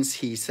Orleans,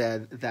 he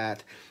said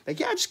that like,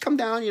 yeah, just come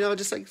down,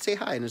 just like say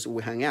hi, and so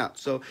we hang out.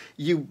 So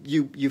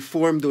you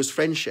form those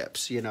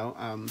friendships,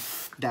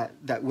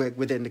 that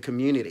within the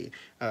community.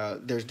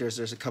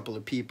 There's a couple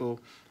of people.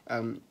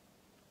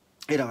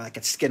 Like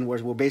at Skin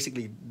Wars, well,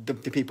 basically the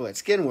people at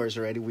Skin Wars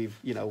already, we've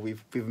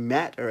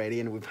met already,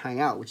 and we've hung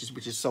out, which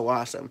is so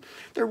awesome.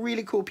 They're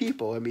really cool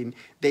people.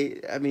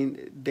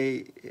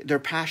 They're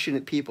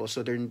passionate people,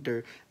 so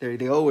they're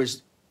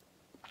always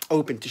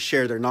open to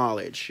share their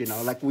knowledge,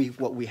 like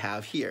what we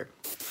have here.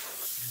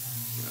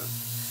 There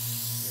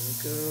we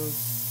go.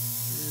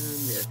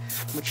 And there.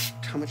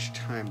 How much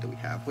time do we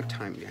have? What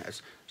time do you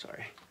have?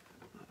 Sorry.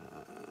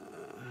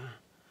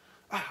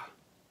 11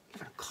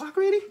 o'clock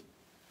already?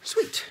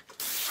 Sweet.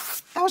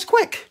 That was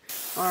quick.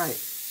 All right.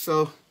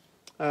 So,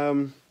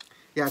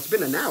 it's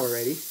been an hour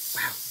already.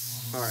 Wow.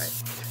 All right.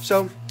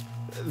 So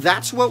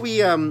that's what we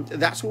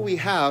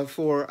have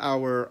for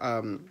our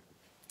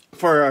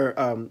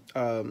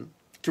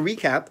to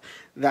recap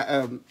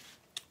that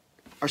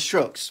our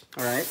strokes.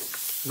 All right.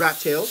 Rat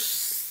tails.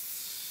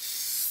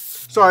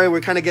 Sorry,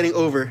 we're kind of getting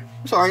over.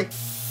 I'm sorry.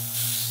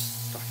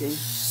 Talking.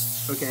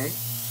 Okay.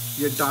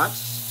 Your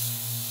dots.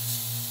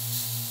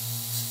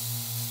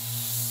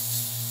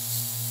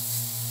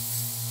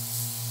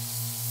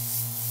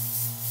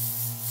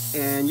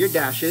 And your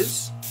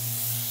dashes.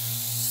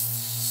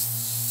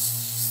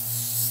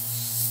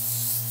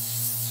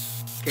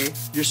 Okay,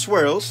 your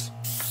swirls.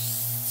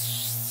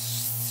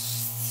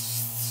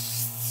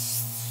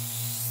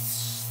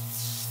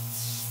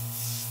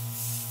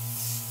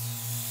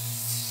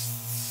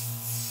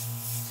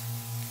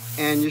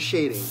 And your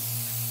shading.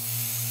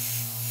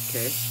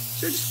 Okay,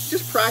 so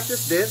just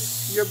practice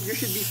this. You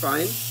should be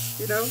fine,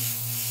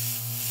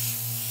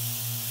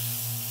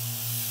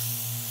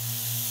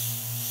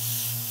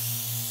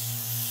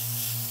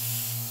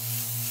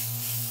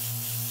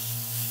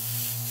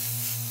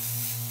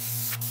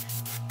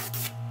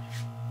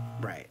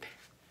 Right.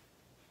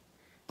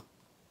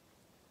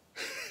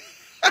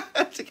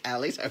 It's like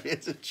Alex,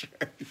 it's a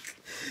jerk.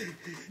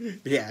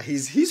 Yeah,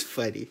 he's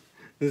funny.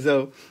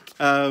 So,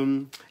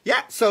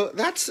 so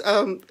that's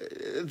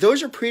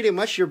those are pretty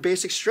much your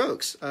basic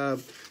strokes. Another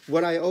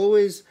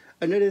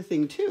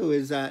thing too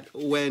is that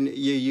when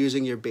you're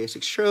using your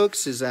basic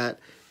strokes is that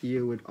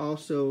you would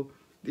also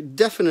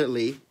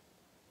definitely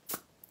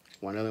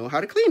want to know how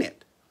to clean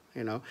it.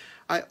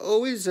 I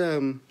always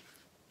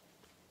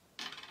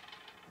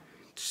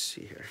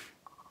see here.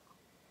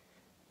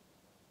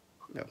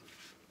 No.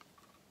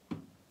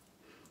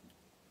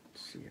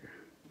 Let's see here.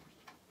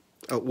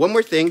 Oh, one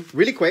more thing,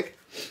 really quick,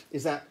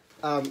 is that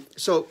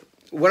so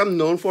what I'm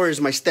known for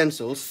is my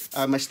stencils,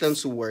 my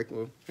stencil work,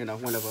 one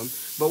of them.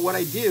 But what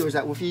I do is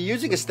that if you're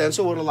using a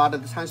stencil, what a lot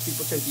of the times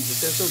people tend to use a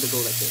stencil, they go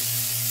like this.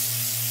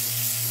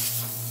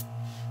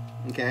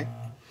 Okay.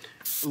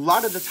 A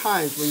lot of the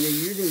times when you're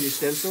using your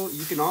stencil,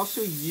 you can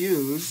also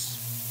use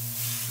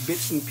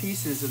bits and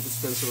pieces of the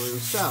stencil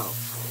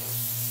yourself.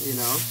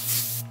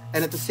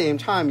 And at the same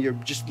time, you're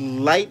just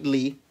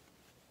lightly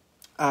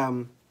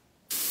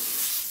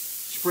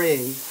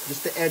spraying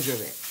just the edge of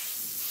it.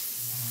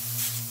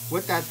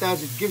 What that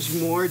does, it gives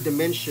more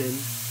dimension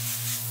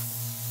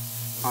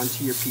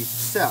onto your piece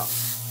itself,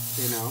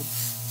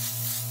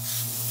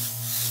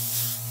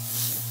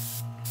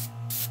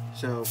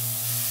 So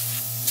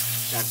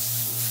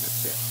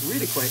that's it.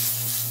 Really quick.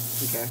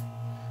 Okay.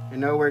 I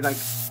know we're like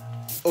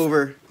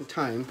over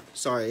time.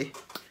 Sorry.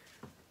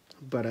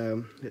 But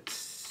let's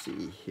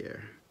see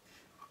here.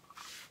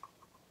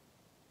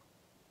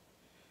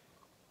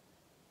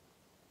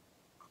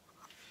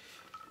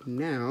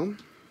 Now,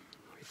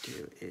 what we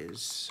do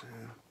is,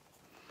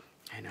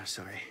 I know,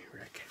 sorry,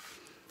 Rick.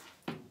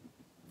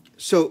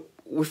 So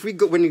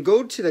when you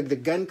go to the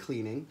gun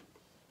cleaning,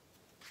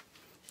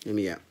 let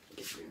me out.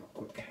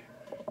 Okay.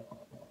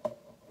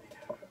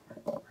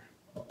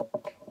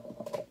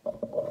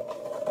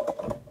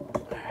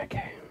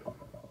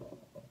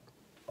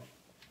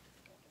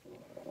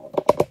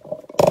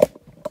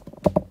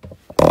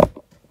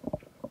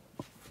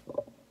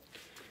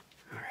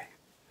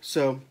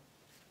 So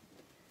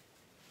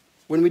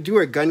when we do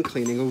our gun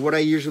cleaning, what I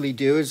usually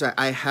do is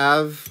I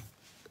have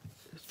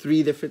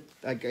three different,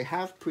 I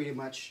have pretty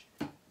much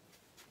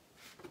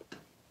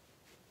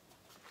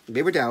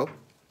paper towel,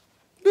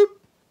 boop,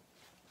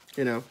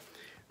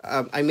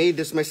 I made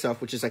this myself,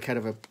 which is like kind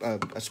of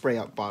a spray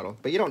out bottle,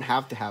 but you don't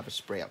have to have a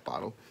spray out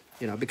bottle,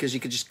 because you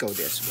could just go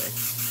this way,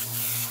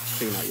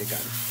 clean out your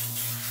gun,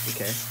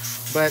 okay?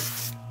 But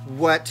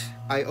what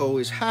I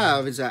always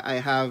have is that I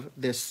have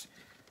this.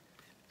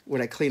 When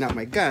I clean out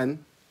my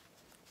gun,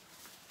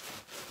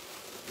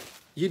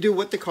 you do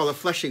what they call a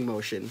flushing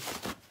motion,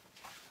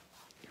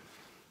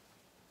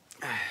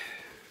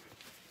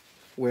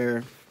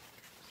 where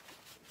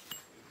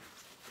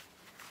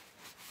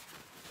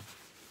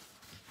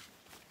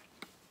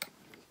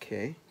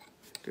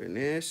doing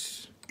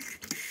this,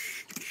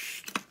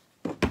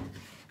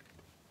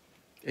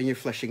 and you're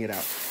flushing it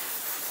out.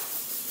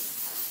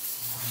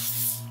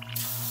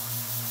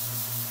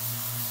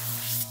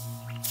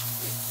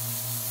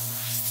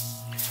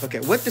 Okay,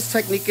 what this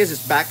technique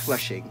is back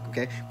flushing,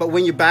 okay? But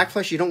when you back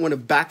flush, you don't want to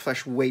back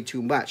flush way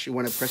too much. You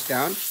want to press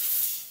down,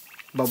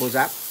 bubble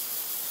zap,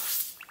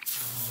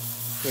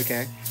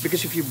 okay?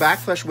 Because if you back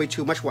flush way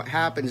too much, what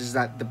happens is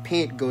that the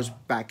paint goes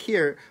back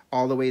here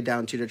all the way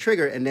down to the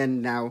trigger, and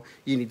then now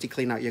you need to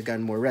clean out your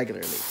gun more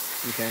regularly,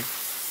 okay?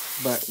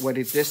 But what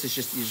if this is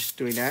just, you're just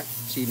doing that,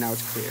 see, now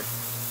it's clear,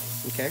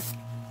 okay?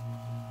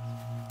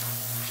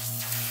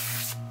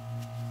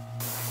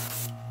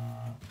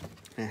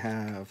 I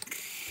have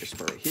this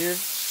part right here.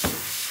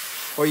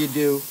 Or you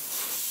do,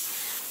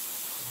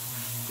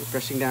 you're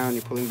pressing down,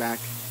 you're pulling back,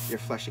 you're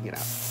flushing it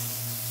out.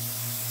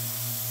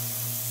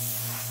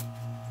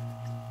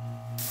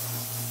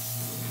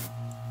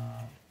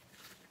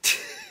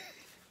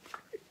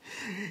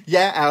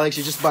 Yeah, Alex,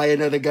 you just buy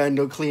another gun,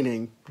 no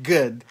cleaning.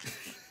 Good.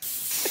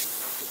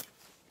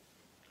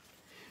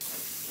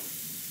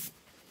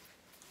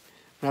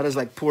 Not as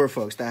like poor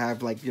folks that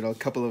have like, you know, a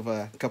couple of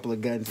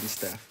guns and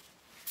stuff.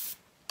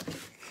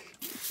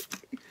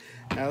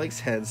 Alex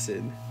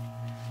Hansen.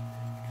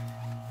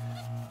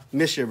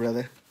 Miss you,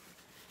 brother.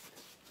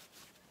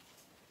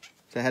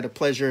 So I had the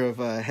pleasure of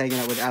hanging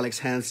out with Alex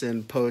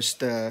Hansen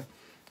post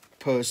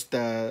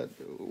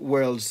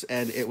Worlds,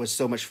 and it was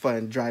so much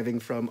fun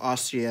driving from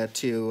Austria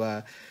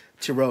to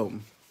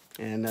Rome,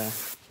 and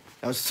that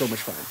was so much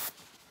fun.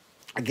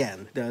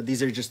 Again,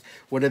 these are just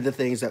one of the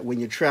things that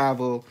when you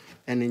travel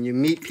and then you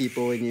meet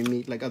people and you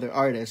meet like other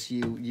artists,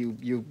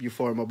 you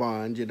form a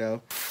bond, you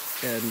know,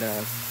 and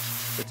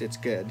it's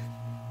good.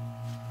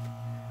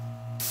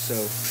 So,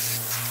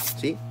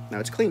 see, now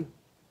it's clean.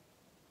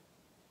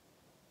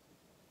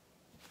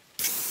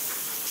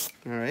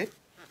 All right,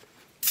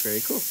 very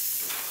cool.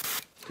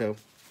 So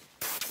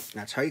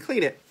that's how you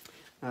clean it.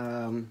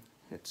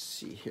 Let's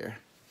see here.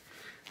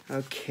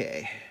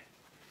 Okay,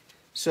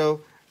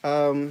 so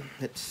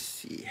let's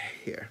see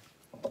here.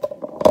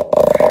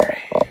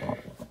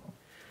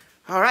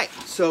 All right,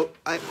 so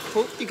I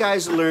hope you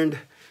guys learned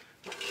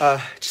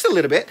just a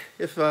little bit,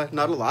 if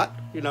not a lot,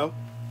 you know,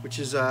 which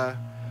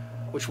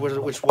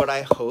what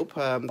I hope.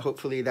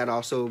 Hopefully that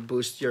also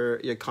boosts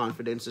your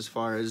confidence as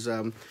far as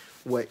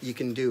what you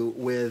can do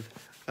with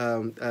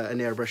an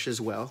airbrush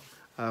as well.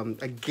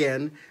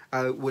 Again,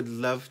 I would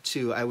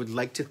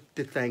like to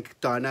thank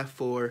Donna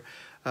for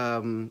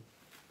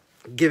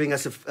giving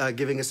us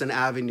an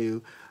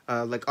avenue,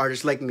 like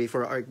artists like me,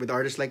 with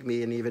artists like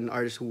me, and even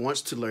artists who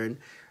wants to learn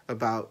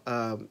about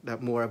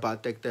more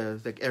about like the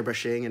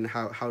airbrushing and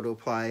how to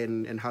apply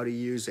and how to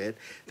use it.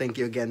 Thank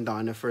you again,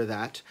 Donna, for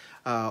that.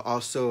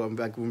 Also,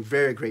 I'm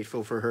very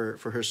grateful for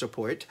her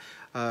support.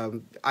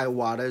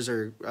 Iwatas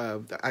are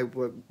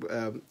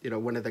you know,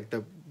 one of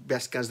the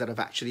best guns that I've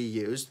actually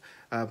used.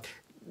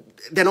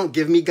 They don't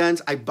give me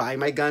guns. I buy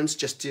my guns,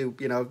 just to,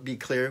 you know, be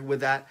clear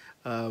with that.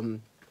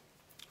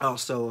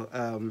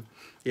 Also,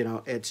 you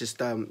know, it's just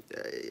a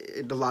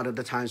lot of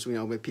the times, you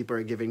know, when people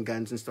are giving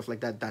guns and stuff like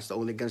that, that's the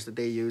only guns that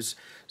they use.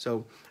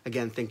 So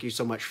again, thank you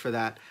so much for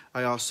that.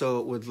 I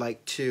also would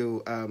like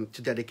to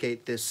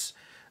dedicate this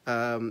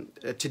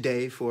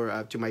today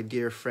to my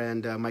dear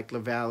friend Mike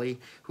LaValle,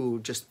 who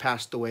just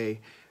passed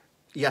away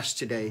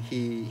yesterday.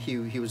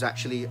 He was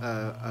actually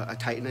a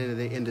titan in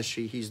the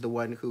industry. He's the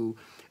one who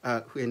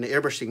in the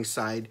airbrushing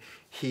side,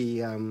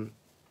 he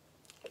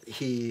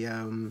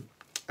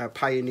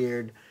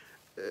pioneered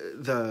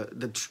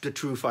the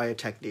true fire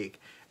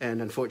technique,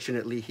 and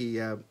unfortunately he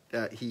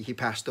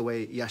passed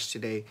away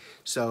yesterday.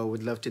 So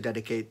would love to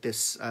dedicate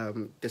this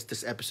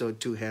this episode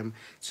to him.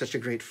 Such a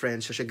great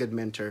friend, such a good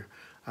mentor.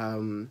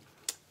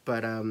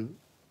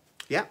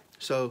 Yeah.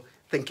 So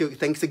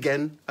thanks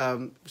again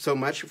so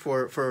much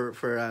for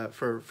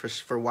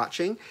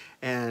watching,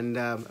 and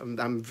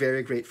I'm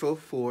very grateful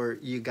for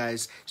you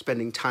guys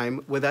spending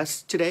time with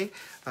us today.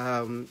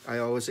 I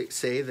always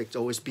say that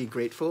always be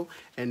grateful,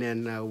 and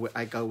then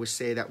I always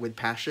say that with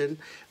passion,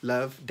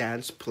 love,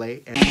 dance,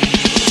 play, and